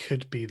like they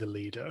could be the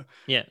leader.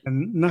 Yeah.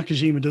 And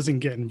Nakajima doesn't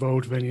get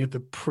involved with any of the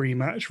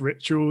pre-match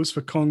rituals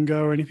for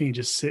Congo or anything. He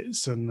just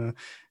sits in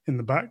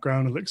the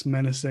background and looks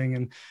menacing.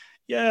 And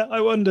yeah, I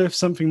wonder if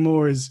something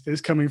more is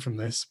coming from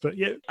this. But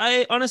yeah,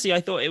 I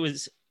thought it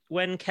was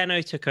when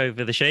Keno took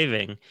over the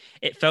shaving,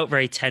 it felt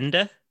very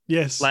tender.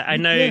 yes, Like I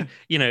know,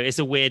 yeah, it's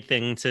a weird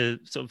thing to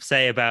sort of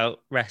say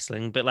about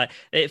wrestling, but like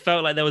it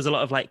felt like there was a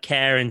lot of like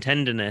care and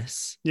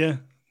tenderness. yeah.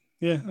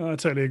 Yeah, I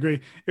totally agree.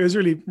 It was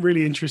really,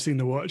 really interesting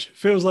to watch.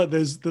 Feels like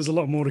there's a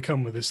lot more to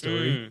come with this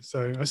story.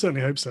 So I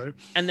certainly hope so.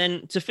 And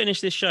then to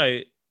finish this show,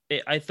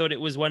 I thought it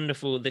was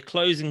wonderful. The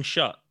closing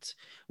shot,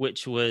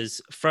 which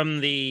was from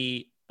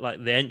the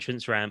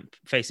entrance ramp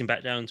facing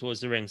back down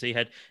towards the ring. So you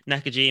had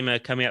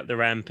Nakajima coming up the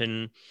ramp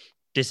and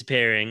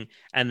disappearing,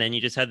 and then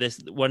you just had this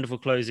wonderful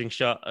closing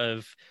shot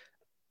of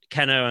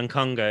Keno and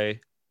Congo,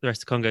 the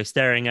rest of Congo,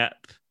 staring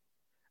up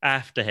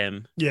after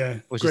him, Yeah,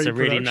 which is great a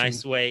really production.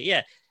 nice way.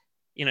 Yeah,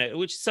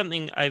 which is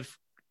something I've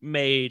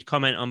made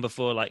comment on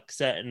before. Like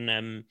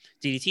certain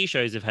DDT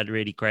shows have had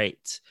really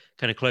great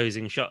kind of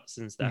closing shots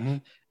and stuff.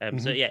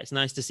 So yeah, it's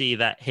nice to see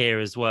that here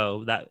as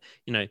well. That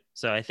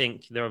so I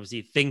think they're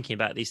obviously thinking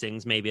about these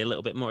things maybe a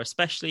little bit more,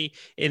 especially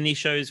in these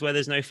shows where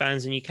there's no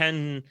fans and you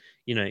can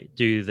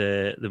do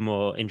the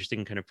more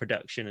interesting kind of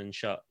production and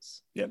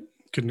shots. Yep,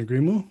 couldn't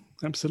agree more.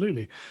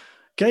 Absolutely.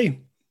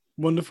 Okay,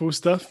 wonderful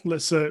stuff.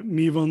 Let's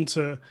move on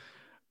to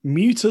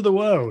Mute of the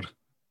World,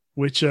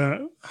 which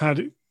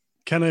had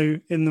Kano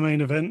in the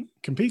main event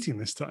competing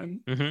this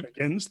time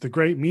against the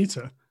Great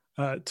Muta.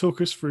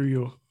 Talk us through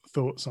your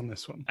thoughts on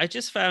this one. I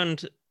just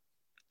found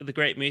the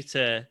Great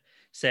Muta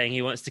saying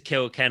he wants to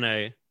kill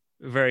Keno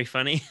very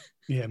funny.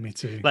 Yeah, me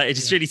too. Like it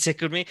just really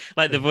tickled me.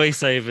 Like the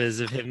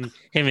voiceovers of him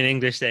in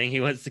English saying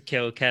he wants to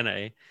kill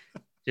Keno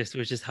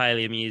was just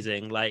highly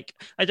amusing. Like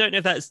I don't know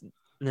if that's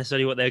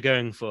necessarily what they're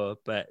going for,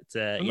 but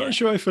I'm not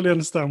sure I fully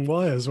understand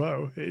why as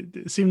well.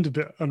 It seemed a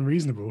bit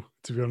unreasonable,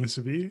 to be honest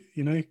with you.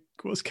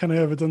 What's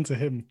Kano ever done to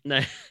him?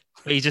 No,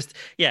 he just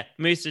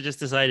Musa just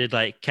decided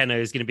like Keno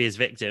is going to be his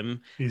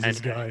victim. He's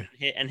his guy.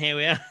 And here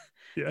we are.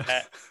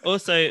 Yeah.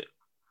 Also,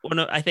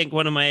 I think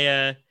one of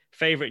my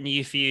favorite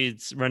new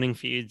running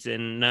feuds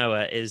in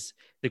Noah is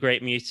the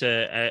Great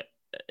Muta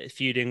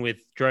feuding with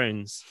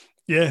drones.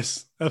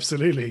 Yes,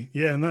 absolutely.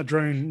 Yeah, and that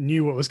drone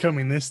knew what was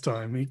coming this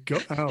time. He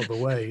got out of the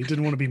way. He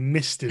didn't want to be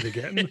misted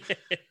again.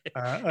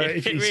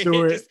 If you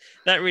saw it,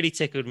 that really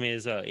tickled me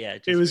as well. Yeah,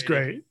 it was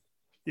great.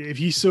 If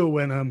you saw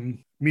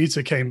when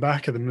Muta came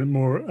back at the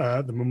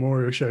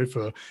memorial show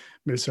for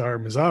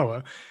Misawa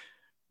Misawa,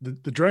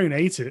 the drone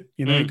ate it.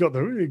 It got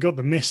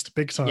the mist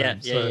big time. Yeah.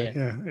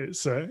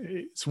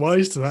 It's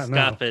wise to that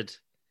now.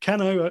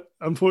 Kano,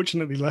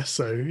 unfortunately, less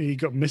so. He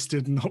got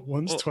misted not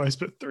once, twice,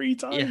 but 3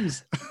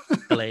 times. Yeah.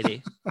 The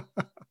lady.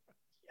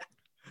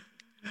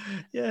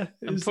 Yeah.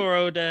 And poor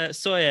old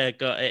Sawyer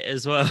got it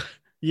as well.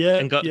 Yeah.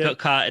 And got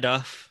carted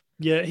off.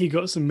 Yeah, he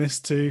got some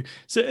mist too.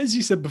 So as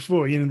you said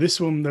before, this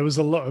one, there was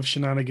a lot of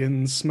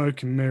shenanigans,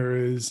 smoke and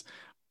mirrors,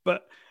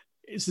 but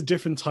it's a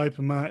different type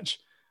of match.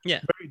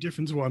 Yeah. Very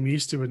different to what I'm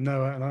used to with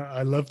Noah, and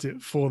I loved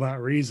it for that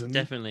reason.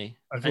 Definitely.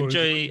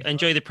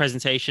 Enjoy the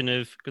presentation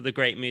of the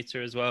Great Muta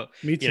as well.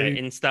 Me too.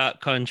 In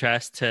stark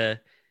contrast to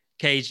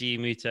Keiji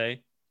Muto.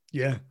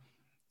 Yeah.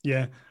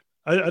 Yeah.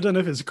 I don't know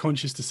if it's a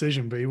conscious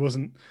decision, but he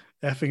wasn't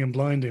effing and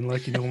blinding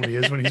like he normally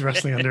is when he's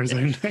wrestling under his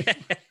own name.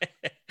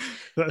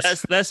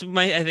 That's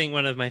I think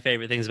one of my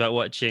favorite things about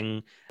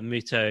watching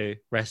Muto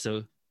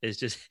wrestle is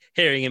just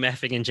hearing him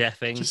effing and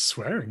jeffing. Just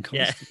swearing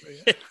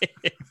constantly.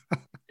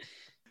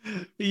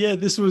 Yeah,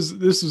 this was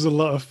a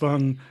lot of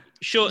fun.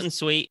 Short and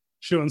sweet.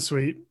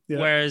 Yeah.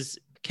 Whereas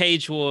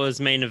Cage Wars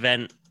main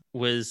event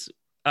was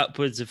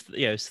upwards of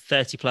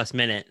 30 plus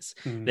minutes.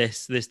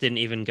 This didn't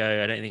even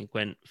go, I don't think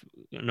went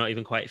not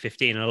even quite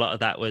 15. And a lot of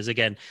that was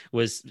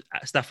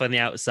stuff on the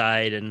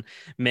outside and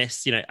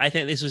missed. I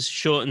think this was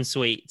short and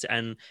sweet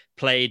and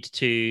played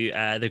to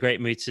the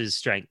Great Muta's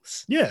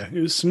strengths. Yeah,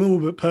 it was small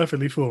but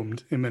perfectly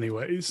formed in many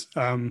ways.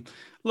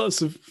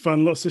 Lots of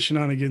fun, lots of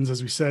shenanigans,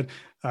 as we said.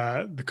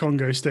 The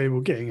Congo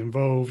stable getting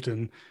involved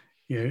and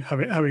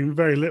having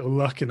very little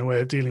luck in the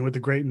way of dealing with the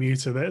Great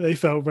Muta. They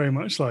felt very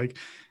much like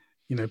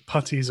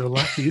putties or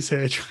lackeys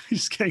here,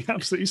 just getting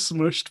absolutely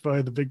smushed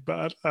by the big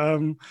bad.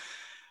 And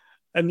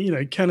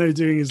Keno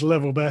doing his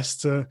level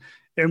best to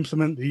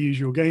implement the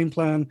usual game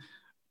plan,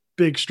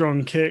 big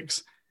strong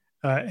kicks,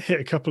 hit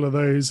a couple of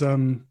those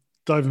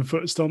diving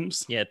foot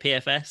stomps. Yeah,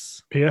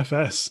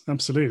 PFS,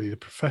 absolutely, the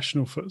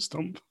professional foot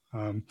stomp.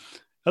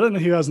 I don't know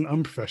who has an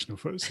unprofessional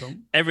foot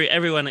stomp.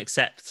 Everyone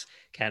except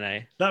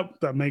Keno.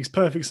 That makes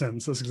perfect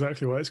sense. That's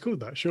exactly why it's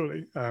called that,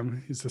 surely.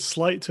 It's a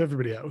slight to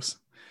everybody else.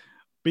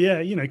 But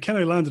yeah,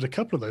 Keno landed a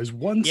couple of those.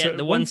 One to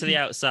the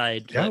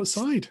outside. The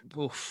outside.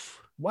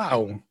 Oof.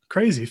 Wow,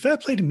 crazy. Fair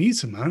play to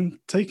Muta, man,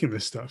 taking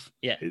this stuff.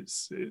 Yeah.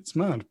 It's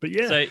mad. But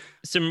yeah. So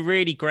some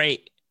really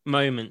great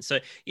moments. So,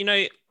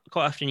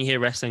 quite often you hear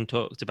wrestling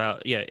talked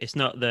about, it's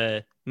not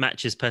the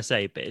matches per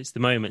se, but it's the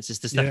moments, it's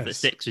the stuff that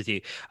sticks with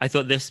you. I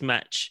thought this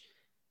match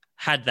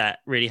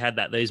really had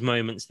that, those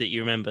moments that you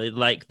remember,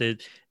 like the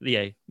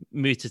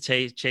Muta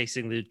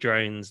chasing the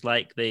drones,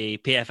 like the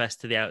PFS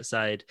to the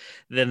outside,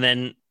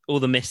 then all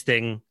the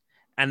misting,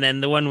 and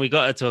then the one we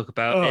got to talk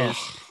about is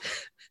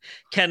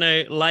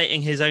Keno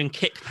lighting his own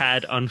kick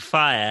pad on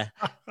fire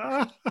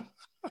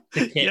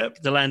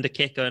to land a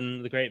kick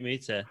on the Great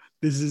Muta.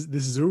 This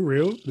is all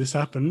real. This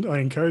happened. I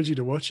encourage you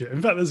to watch it.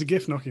 In fact, there's a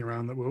GIF knocking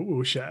around that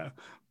we'll share.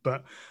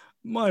 But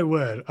my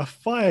word, a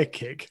fire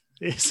kick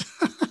is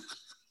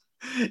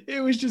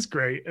it was just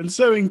great. And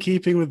so in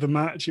keeping with the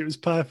match, it was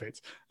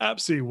perfect.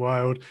 Absolutely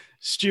wild.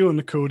 Stu on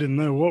the call didn't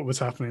know what was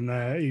happening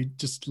there. He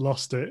just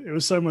lost it. It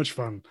was so much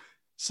fun.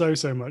 So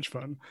much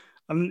fun.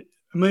 And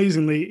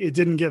amazingly, it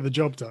didn't get the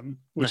job done,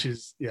 which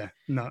is,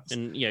 nuts.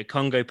 And,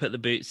 Congo put the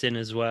boots in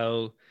as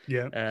well.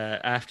 Yeah.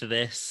 After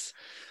this.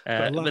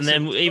 And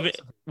then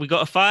we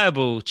got a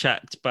fireball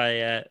chucked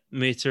by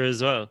Muta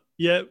as well.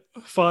 Yeah,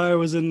 fire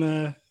was in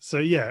there. So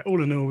yeah,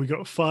 all in all, we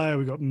got fire,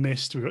 we got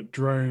mist, we got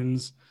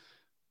drones.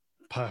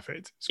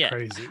 Perfect. It's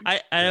crazy.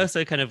 I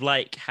also kind of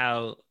like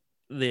how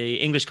the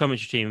English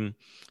commentary team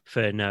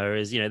for Noah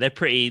is, they're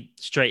pretty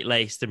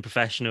straight-laced and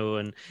professional,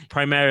 and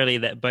primarily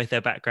that both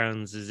their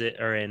backgrounds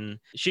are in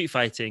shoot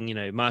fighting,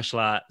 martial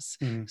arts.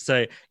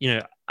 So,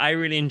 I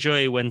really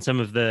enjoy when some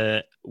of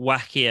the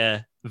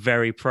wackier,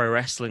 very pro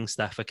wrestling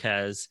stuff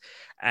occurs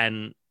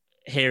and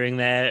hearing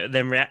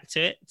them react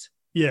to it.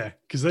 Yeah,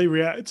 because they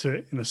react to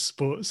it in a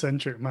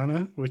sport-centric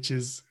manner, which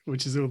is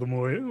all the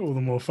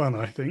more fun,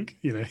 I think.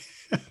 Yeah,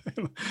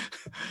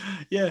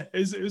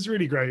 it was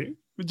really great.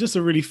 Just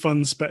a really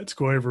fun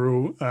spectacle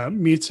overall.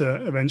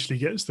 Muta eventually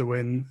gets the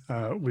win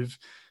with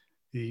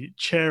the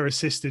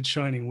chair-assisted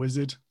Shining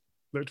Wizard.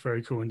 Looked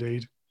very cool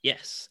indeed.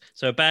 Yes.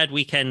 So a bad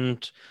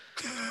weekend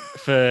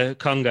for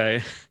Congo.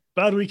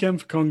 Bad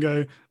weekend for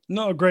Congo.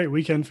 Not a great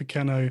weekend for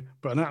Keno,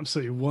 but an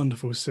absolutely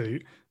wonderful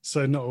suit.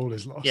 So not all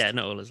is lost. Yeah,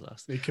 not all is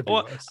lost. It could be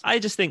worse. I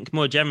just think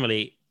more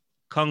generally,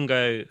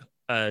 Congo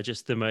are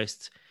just the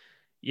most,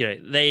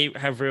 they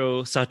have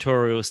real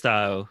sartorial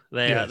style.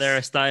 They're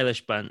a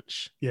stylish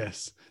bunch.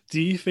 Yes.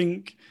 Do you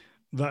think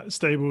that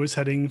stable is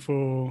heading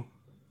for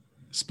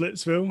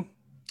Splitsville?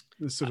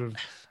 The sort of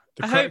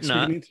the cracks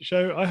we need to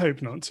show? I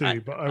hope not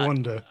too, but I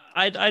wonder.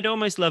 I'd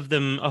almost love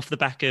them off the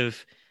back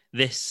of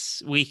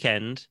this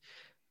weekend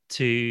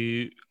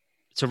to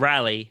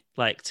rally,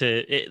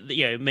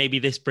 maybe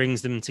this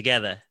brings them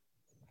together.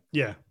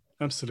 Yeah,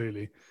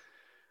 absolutely.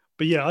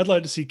 But yeah, I'd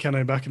like to see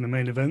Keno back in the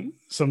main event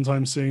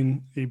sometime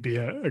soon. He'd be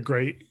a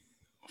great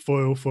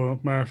foil for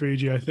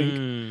Marufuji, I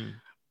think.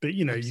 But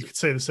you could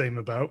say the same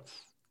about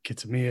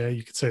Kitamiya.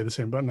 You could say the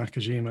same about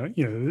Nakajima.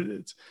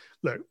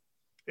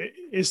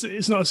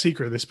 It's not a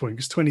secret at this point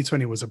because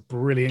 2020 was a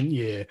brilliant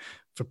year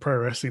for pro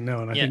wrestling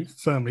now, and I think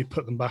firmly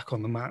put them back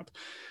on the map.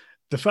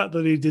 The fact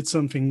that he did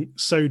something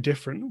so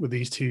different with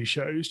these two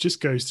shows just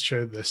goes to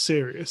show that they're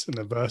serious and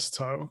they're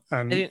versatile.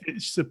 And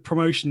it's a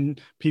promotion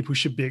people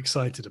should be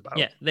excited about.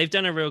 Yeah, they've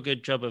done a real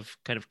good job of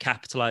kind of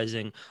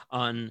capitalizing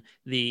on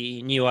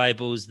the new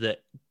eyeballs that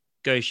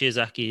Go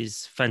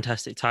Shiozaki's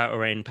fantastic title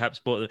reign perhaps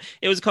brought them.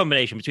 It was a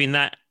combination between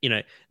that,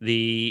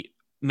 the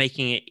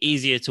making it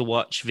easier to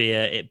watch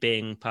via it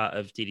being part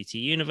of DDT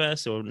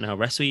Universe or now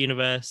Wrestle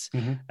Universe.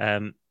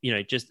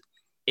 Just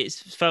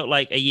it's felt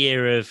like a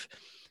year of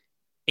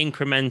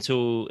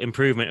incremental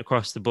improvement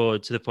across the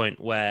board to the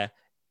point where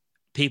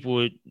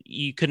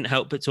you couldn't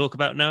help but talk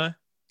about Noah.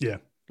 Yeah.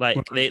 Like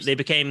they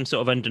became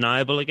sort of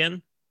undeniable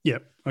again. Yeah,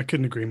 I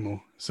couldn't agree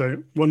more.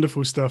 So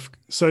wonderful stuff.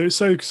 So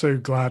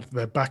glad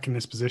they're back in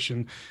this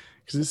position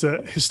because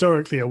it's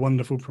historically a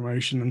wonderful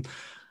promotion. And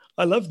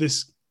I love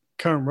this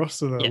current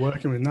roster that they're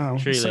working with now.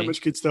 Truly. So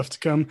much good stuff to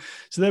come.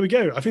 So there we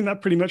go. I think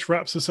that pretty much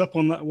wraps us up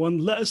on that one.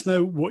 Let us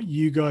know what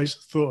you guys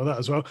thought of that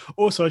as well.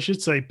 Also, I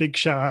should say big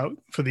shout out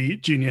for the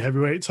junior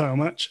heavyweight title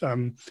match.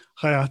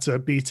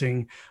 Hayata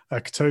beating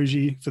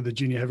Katoji for the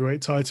junior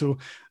heavyweight title.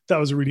 That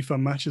was a really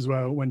fun match as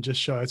well, went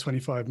just shy of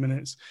 25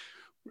 minutes.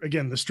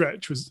 Again, the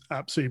stretch was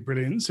absolutely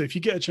brilliant. So if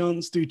you get a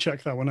chance, do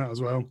check that one out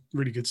as well.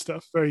 Really good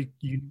stuff. Very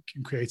unique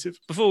and creative.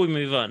 Before we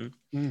move on,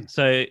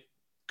 so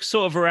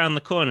sort of around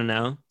the corner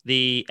now,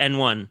 the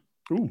N1.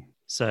 Ooh.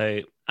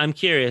 So I'm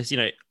curious,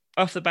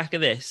 off the back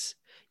of this,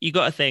 you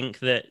got to think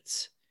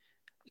that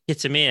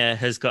Kitamiya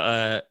has got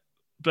a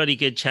bloody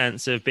good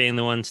chance of being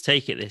the one to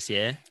take it this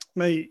year.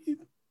 Mate,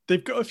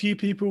 they've got a few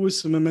people with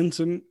some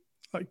momentum.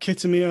 Like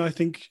Kitamiya, I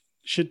think,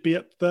 should be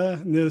up there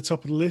near the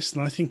top of the list.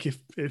 And I think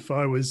if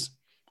I was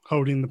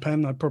holding the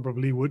pen, I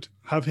probably would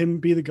have him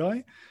be the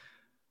guy.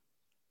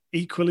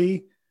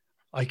 Equally,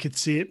 I could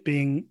see it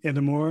being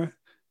Inamura.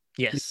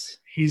 Yes.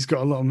 He's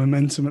got a lot of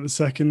momentum at the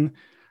second.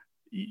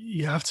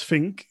 You have to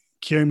think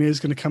Kiyomiya is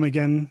going to come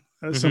again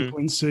at some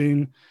point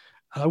soon.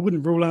 I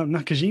wouldn't rule out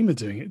Nakajima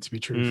doing it, to be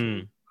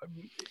truthful.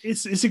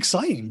 It's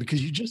exciting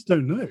because you just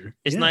don't know.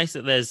 It's nice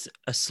that there's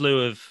a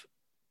slew of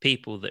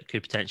people that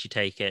could potentially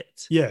take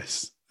it.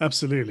 Yes,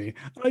 absolutely.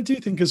 I do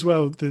think as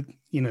well that,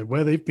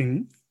 where they've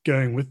been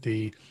going with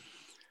the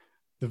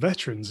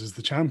veterans as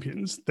the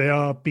champions, they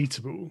are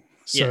beatable.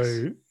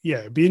 So,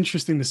 it'd be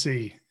interesting to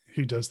see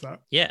who does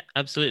that. Yeah,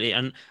 absolutely.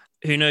 And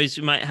who knows,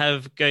 we might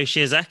have Go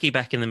Shiozaki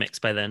back in the mix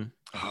by then.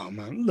 Oh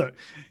man, look,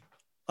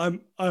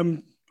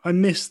 I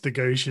miss the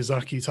Go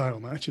Shiozaki title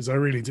matches. I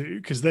really do,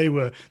 because they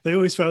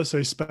always felt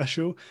so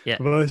special. Yeah.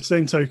 But by the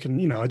same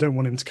token, I don't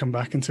want him to come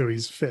back until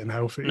he's fit and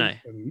healthy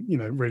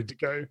and ready to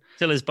go.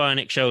 Till his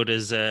bionic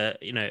shoulders are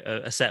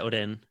settled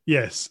in.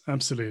 Yes,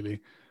 absolutely.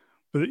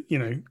 But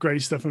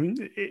great stuff. I mean,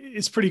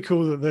 it's pretty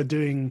cool that they're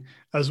doing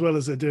as well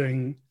as they're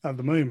doing at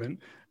the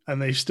moment,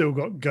 and they've still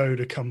got Go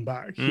to come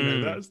back.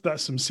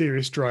 That's some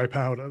serious dry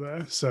powder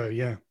there. So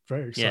yeah,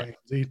 very exciting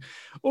indeed.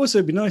 Also,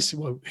 it'd be nice.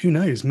 Well, who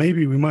knows?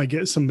 Maybe we might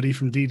get somebody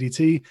from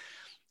DDT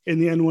in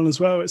the N1 as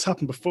well. It's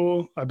happened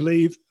before, I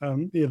believe.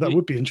 That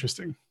would be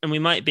interesting. And we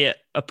might be at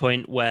a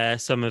point where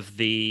some of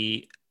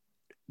the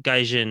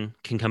Gaijin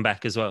can come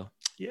back as well.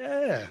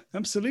 Yeah,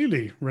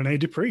 absolutely. Rene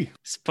Dupree.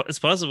 It's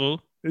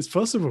possible. It's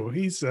possible.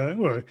 He's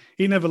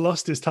he never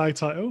lost his tag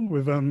title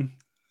with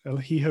El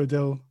Hijo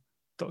del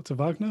Dr.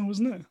 Wagner,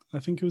 wasn't it? I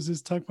think it was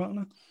his tag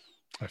partner.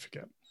 I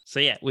forget. So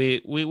yeah,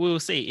 we will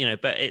see,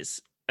 but it's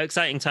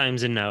exciting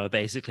times in Noah,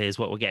 basically, is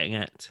what we're getting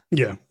at.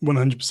 Yeah,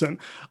 100%.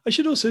 I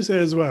should also say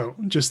as well,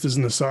 just as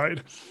an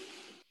aside,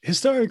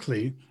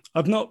 historically,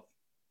 I've not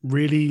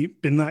really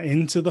been that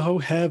into the whole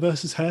hair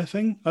versus hair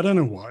thing. I don't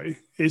know why.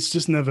 It's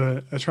just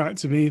never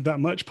attracted me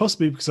that much,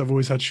 possibly because I've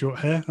always had short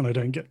hair and I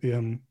don't get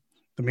the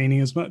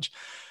meaning as much.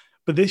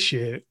 But this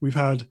year, we've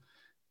had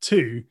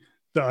two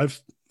that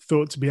I've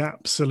thought to be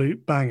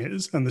absolute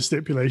bangers, and the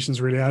stipulations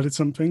really added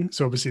something.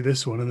 So obviously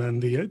this one, and then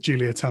the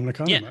Julia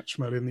Tamlakana match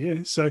from earlier in the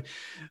year. So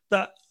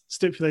that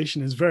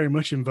stipulation is very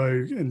much in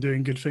vogue and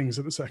doing good things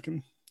at the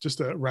second.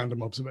 Just a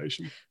random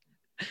observation.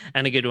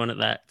 And a good one at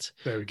that.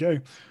 There we go.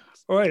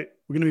 All right,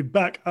 we're going to be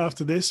back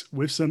after this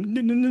with some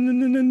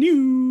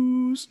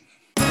news.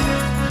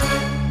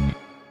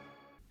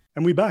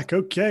 And we're back.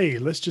 Okay,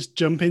 let's just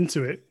jump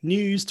into it.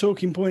 News,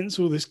 talking points,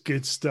 all this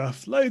good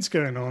stuff. Loads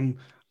going on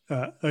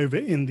over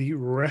in the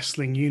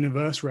wrestling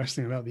universe.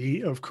 Wrestling about the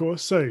E, of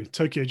course. So,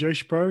 Tokyo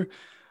Joshi Pro,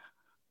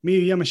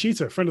 Miyu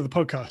Yamashita, friend of the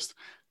podcast,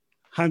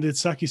 handed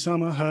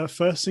Saki-sama her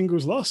first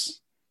singles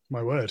loss.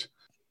 My word.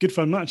 Good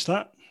fun match,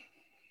 that.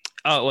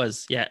 Oh, it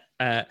was, yeah.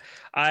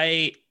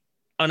 I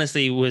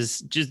honestly was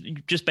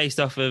just based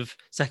off of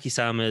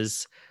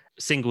Saki-sama's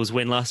singles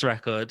win-loss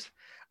record,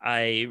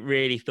 I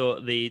really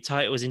thought the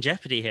title was in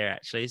jeopardy here,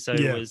 actually. So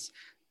I was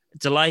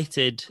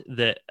delighted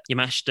that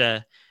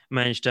Yamashita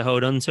managed to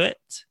hold on to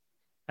it.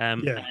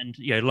 And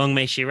long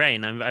may she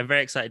reign. I'm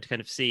very excited to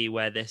kind of see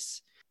where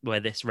this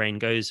reign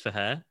goes for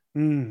her.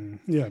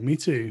 Yeah, me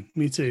too.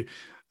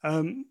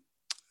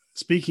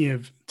 Speaking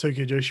of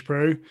Tokyo Joshi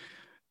Pro,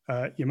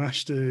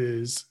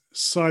 Yamashita's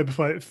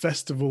Cyberfight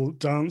Festival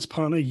dance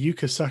partner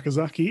Yuka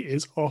Sakazaki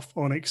is off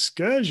on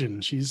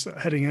excursion. She's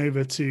heading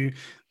over to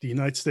the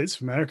United States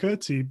of America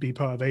to be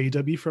part of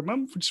AEW for a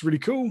month, which is really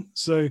cool.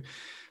 So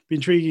be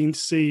intriguing to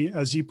see,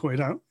 as you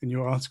pointed out in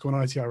your article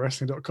on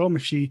itirwrestling.com,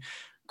 if she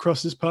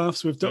crosses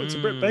paths with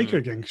Dr. Britt Baker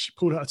again. She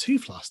pulled out a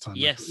tooth last time.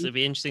 Yes, it'll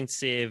be interesting to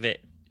see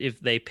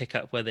if they pick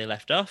up where they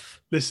left off.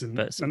 Listen,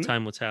 but some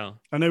time will tell.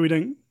 I know we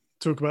don't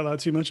talk about that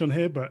too much on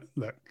here, but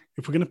look,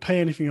 if we're going to pay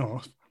anything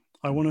off,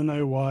 I want to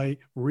know why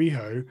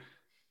Riho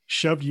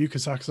shoved Yuka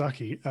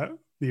Sakazaki at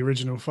the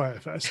original Fyter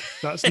Fest.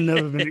 That's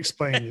never been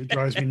explained. It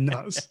drives me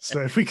nuts.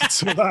 So if we could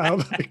sort that out,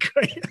 that'd be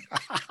great.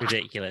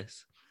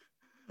 Ridiculous.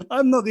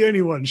 I'm not the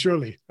only one,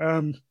 surely.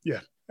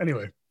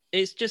 Anyway.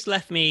 It's just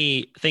left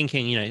me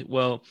thinking,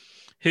 well,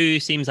 who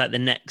seems like the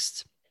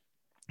next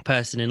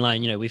person in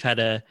line? We've had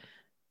a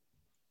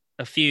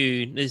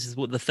few, this is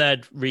what the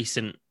third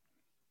recent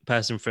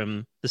person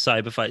from the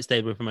Cyber Fight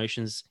stable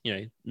promotions,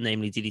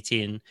 namely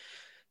DDT and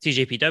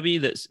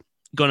TJPW, that's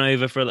gone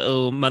over for a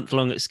little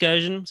month-long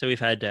excursion. So we've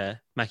had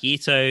Maki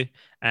Ito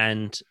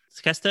and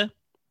Takesta,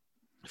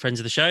 friends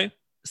of the show.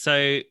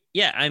 So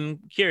yeah, I'm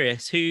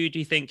curious. Who do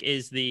you think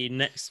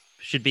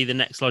should be the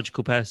next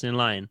logical person in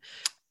line?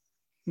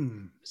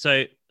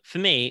 So for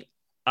me,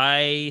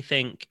 I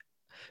think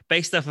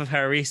based off of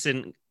her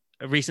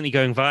recently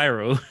going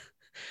viral,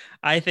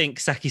 I think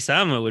Saki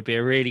Sama would be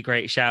a really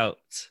great shout.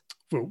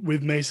 Well,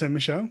 with Mace and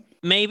Michelle?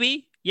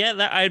 Maybe. Yeah,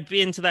 that I'd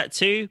be into that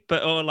too.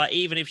 But or like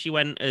even if she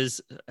went as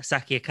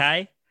Saki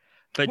Akai.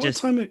 But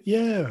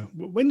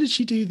when did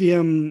she do the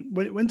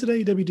when did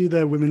AEW do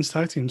their women's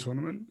tag team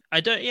tournament?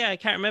 I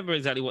can't remember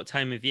exactly what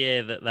time of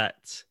year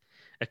that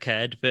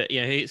occurred, but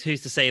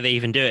who's to say they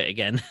even do it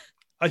again?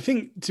 I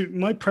think to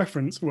my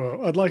preference,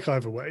 well, I'd like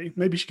either way.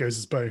 Maybe she goes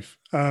as both.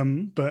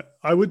 But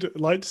I would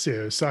like to see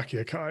her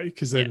Saki Akai,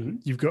 because then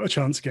you've got a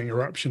chance of getting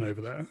Eruption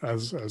over there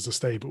as a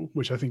stable,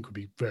 which I think would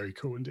be very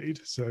cool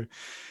indeed. So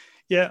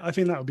yeah, I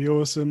think that would be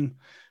awesome,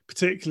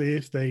 particularly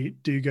if they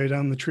do go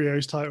down the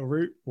trios title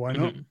route. Why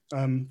not?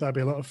 That'd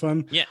be a lot of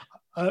fun. Yeah.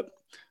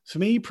 For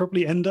me,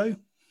 probably Endo.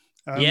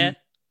 That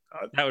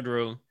would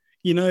rule.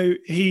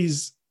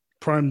 He's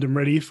primed and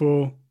ready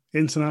for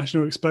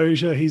international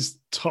exposure. He's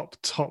top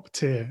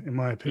tier in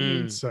my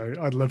opinion. So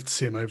I'd love to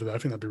see him over there. I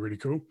think that'd be really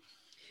cool.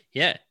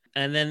 Yeah.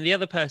 And then the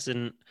other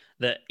person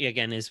that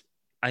again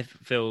I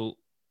feel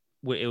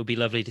it would be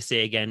lovely to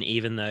see again,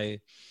 even though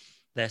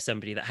there's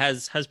somebody that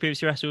has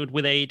previously wrestled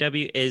with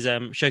AEW, is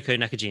Shoko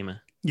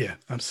Nakajima. Yeah,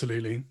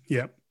 absolutely.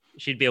 Yeah.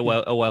 She'd be a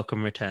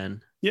welcome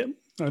return. Yeah,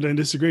 I don't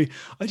disagree.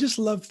 I just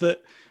love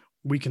that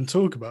we can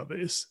talk about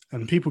this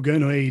and people going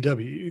to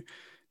AEW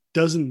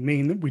doesn't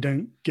mean that we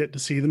don't get to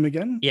see them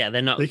again. Yeah,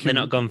 they're not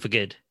gone for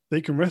good. They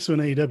can wrestle in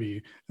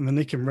AEW and then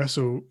they can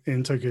wrestle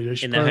in Tokyo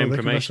Joshi in their home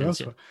promotions.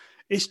 Yeah.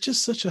 It's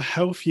just such a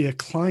healthier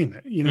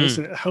climate. It's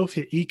a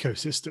healthier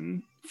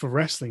ecosystem for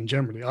wrestling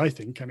generally, I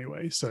think,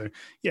 anyway. So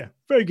yeah,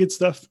 very good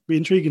stuff. Be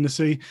intriguing to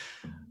see.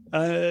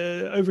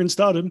 Over in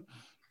Stardom,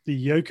 the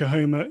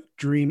Yokohama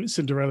Dream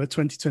Cinderella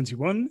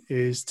 2021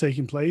 is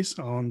taking place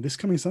on this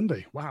coming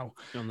Sunday. Wow.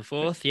 On the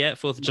 4th,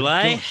 4th of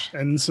July. Gosh.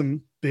 And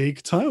some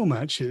big title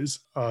matches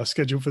are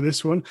scheduled for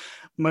this one.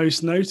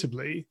 Most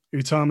notably,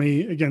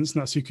 Utami against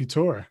Natsuki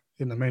Tora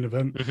in the main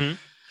event.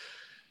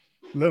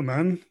 Look,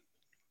 man,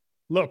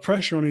 a lot of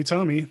pressure on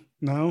Utami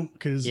now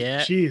because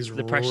she is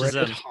the pressure's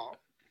red hot.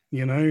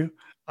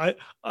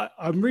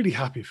 I'm really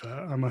happy for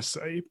her, I must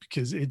say,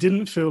 because it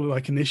didn't feel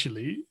like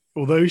initially,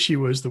 although she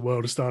was the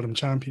World of Stardom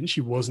champion,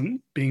 she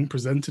wasn't being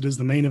presented as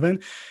the main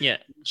event. Yeah.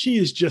 She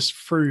is just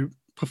through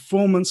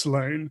performance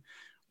alone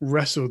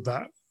wrestled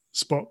that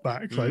spot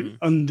back. Like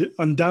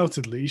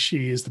undoubtedly,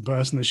 she is the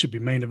person that should be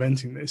main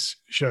eventing this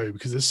show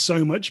because there's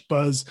so much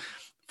buzz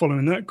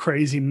following that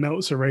crazy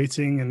Meltzer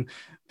rating. And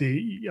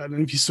I don't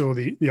know if you saw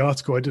the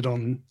article I did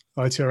on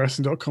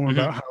itrwrestling.com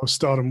about how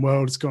Stardom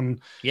World has gone,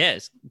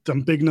 it's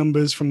done big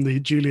numbers from the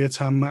Julia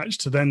Tam match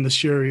to then the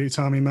Shuri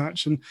Utami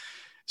match. And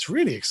it's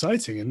really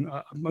exciting. And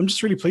I'm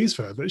just really pleased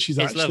for her that she's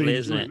actually lovely,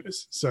 isn't it?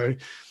 This. So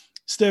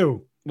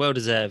still well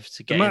deserved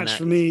to get the match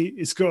for me.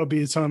 It's got to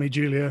be Utami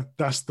Julia.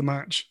 That's the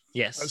match.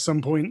 Yes. At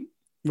some point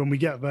when we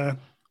get there,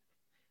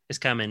 it's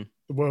coming.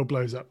 The world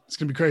blows up. It's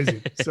going to be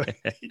crazy. So,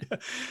 but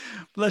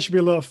that should be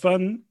a lot of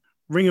fun.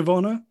 Ring of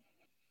Honor.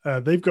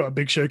 They've got a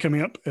big show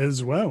coming up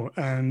as well.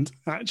 And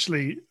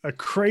actually a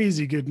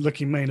crazy good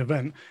looking main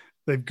event.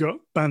 They've got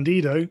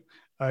Bandido.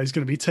 He's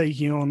going to be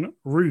taking on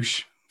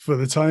Roosh for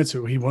the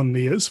title. He won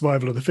the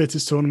Survival of the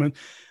Fittest tournament.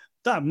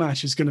 That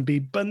match is going to be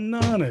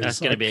bananas. That's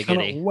going to be a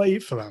goodie. I cannot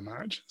wait for that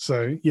match.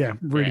 So yeah,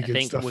 really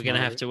good stuff. We're going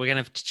to have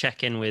to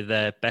check in with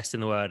Best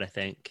in the World, I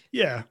think.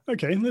 Yeah.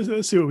 Okay.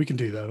 Let's see what we can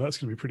do there. That's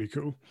going to be pretty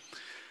cool.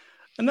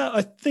 And that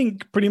I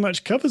think pretty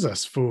much covers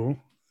us for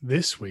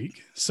this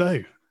week.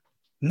 So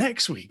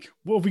next week,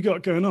 what have we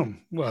got going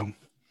on? Well,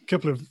 a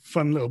couple of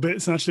fun little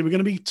bits. Actually, we're going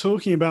to be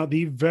talking about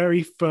the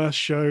very first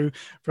show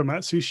from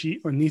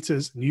Atsushi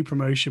Onita's new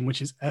promotion,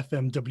 which is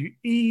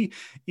FMWE,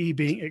 E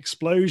being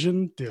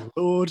Explosion. Dear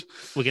Lord.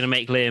 We're going to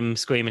make Liam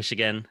squeamish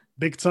again.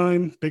 Big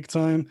time, big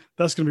time.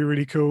 That's going to be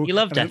really cool. You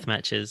love death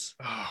matches.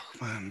 Oh,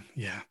 man,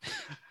 yeah.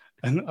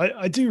 And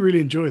I do really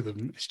enjoy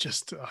them. It's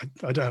just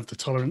I don't have the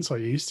tolerance I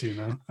used to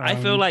now. I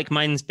feel like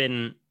mine's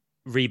been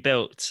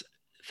rebuilt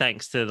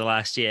thanks to the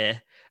last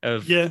year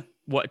of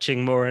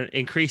watching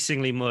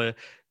increasingly more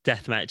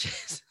death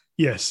matches.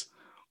 Yes,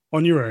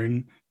 on your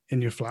own,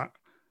 in your flat.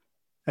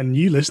 And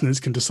you listeners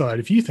can decide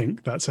if you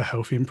think that's a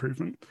healthy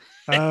improvement.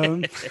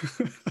 In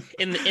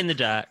the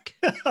dark.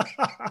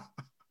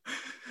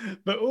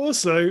 But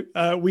also,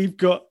 we've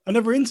got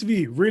another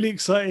interview. Really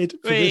excited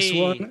for this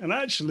one. And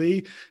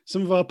actually,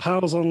 some of our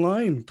pals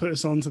online put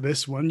us onto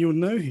this one. You'll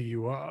know who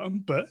you are.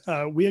 But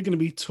we are going to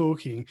be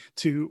talking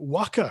to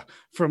Waka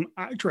from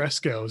Actress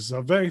Girls. It's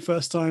our very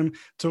first time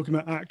talking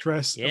about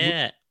Actress.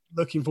 Yeah.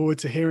 Looking forward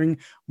to hearing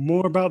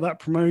more about that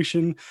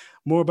promotion,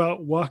 more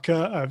about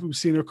Waka. We've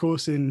seen her, of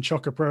course, in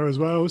Choca Pro as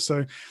well.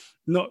 So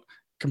not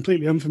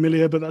completely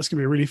unfamiliar, but that's going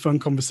to be a really fun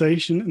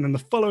conversation. And then the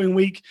following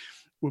week,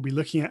 we'll be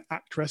looking at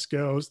Actress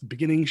Girls, the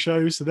beginning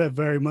show. So they're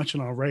very much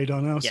on our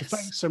radar now. Yes. So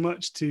thanks so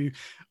much to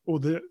all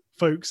the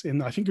folks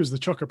in, I think it was the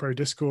Choco Pro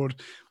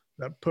Discord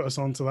that put us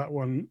onto that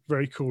one.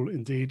 Very cool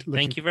indeed.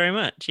 Thank you very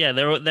much. Yeah,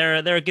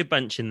 they're a good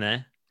bunch in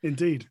there.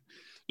 Indeed.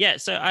 Yeah,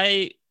 so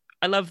I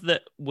love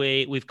that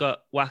we've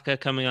got Waka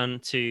coming on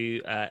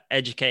to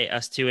educate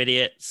us two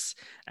idiots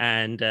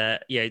and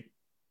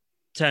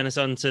turn us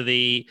on to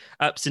the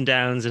ups and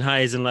downs and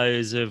highs and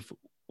lows of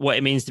what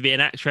it means to be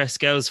an Actress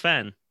Girls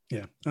fan.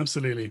 Yeah,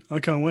 absolutely. I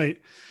can't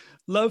wait.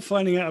 Love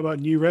finding out about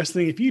new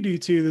wrestling. If you do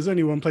too, there's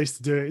only one place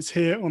to do it. It's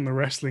here on the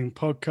Wrestling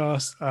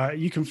Podcast.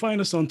 You can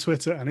find us on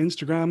Twitter and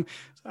Instagram.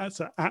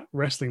 That's at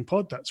Wrestling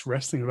Pod. That's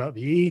wrestling without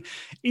the E.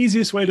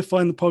 Easiest way to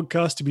find the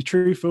podcast, to be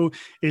truthful,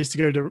 is to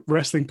go to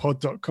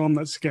wrestlingpod.com.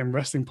 That's again,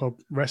 Wrestling Pod,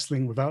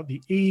 wrestling without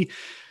the E.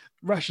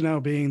 Rationale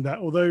being that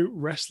although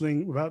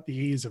Wrestling Without the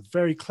E is a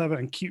very clever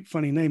and cute,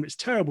 funny name, it's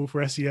terrible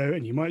for SEO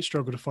and you might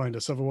struggle to find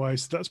us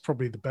otherwise. So that's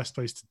probably the best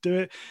place to do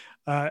it.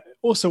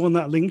 Also on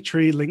that link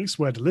tree, links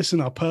where to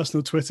listen, our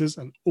personal Twitters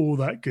and all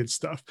that good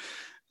stuff.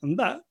 And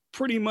that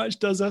pretty much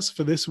does us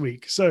for this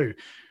week. So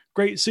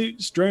great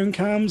suits, drone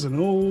cams, and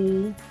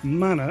all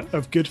manner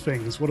of good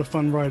things. What a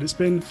fun ride it's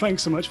been.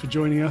 Thanks so much for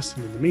joining us.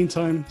 And in the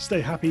meantime, stay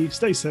happy,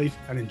 stay safe,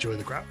 and enjoy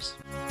the grabs.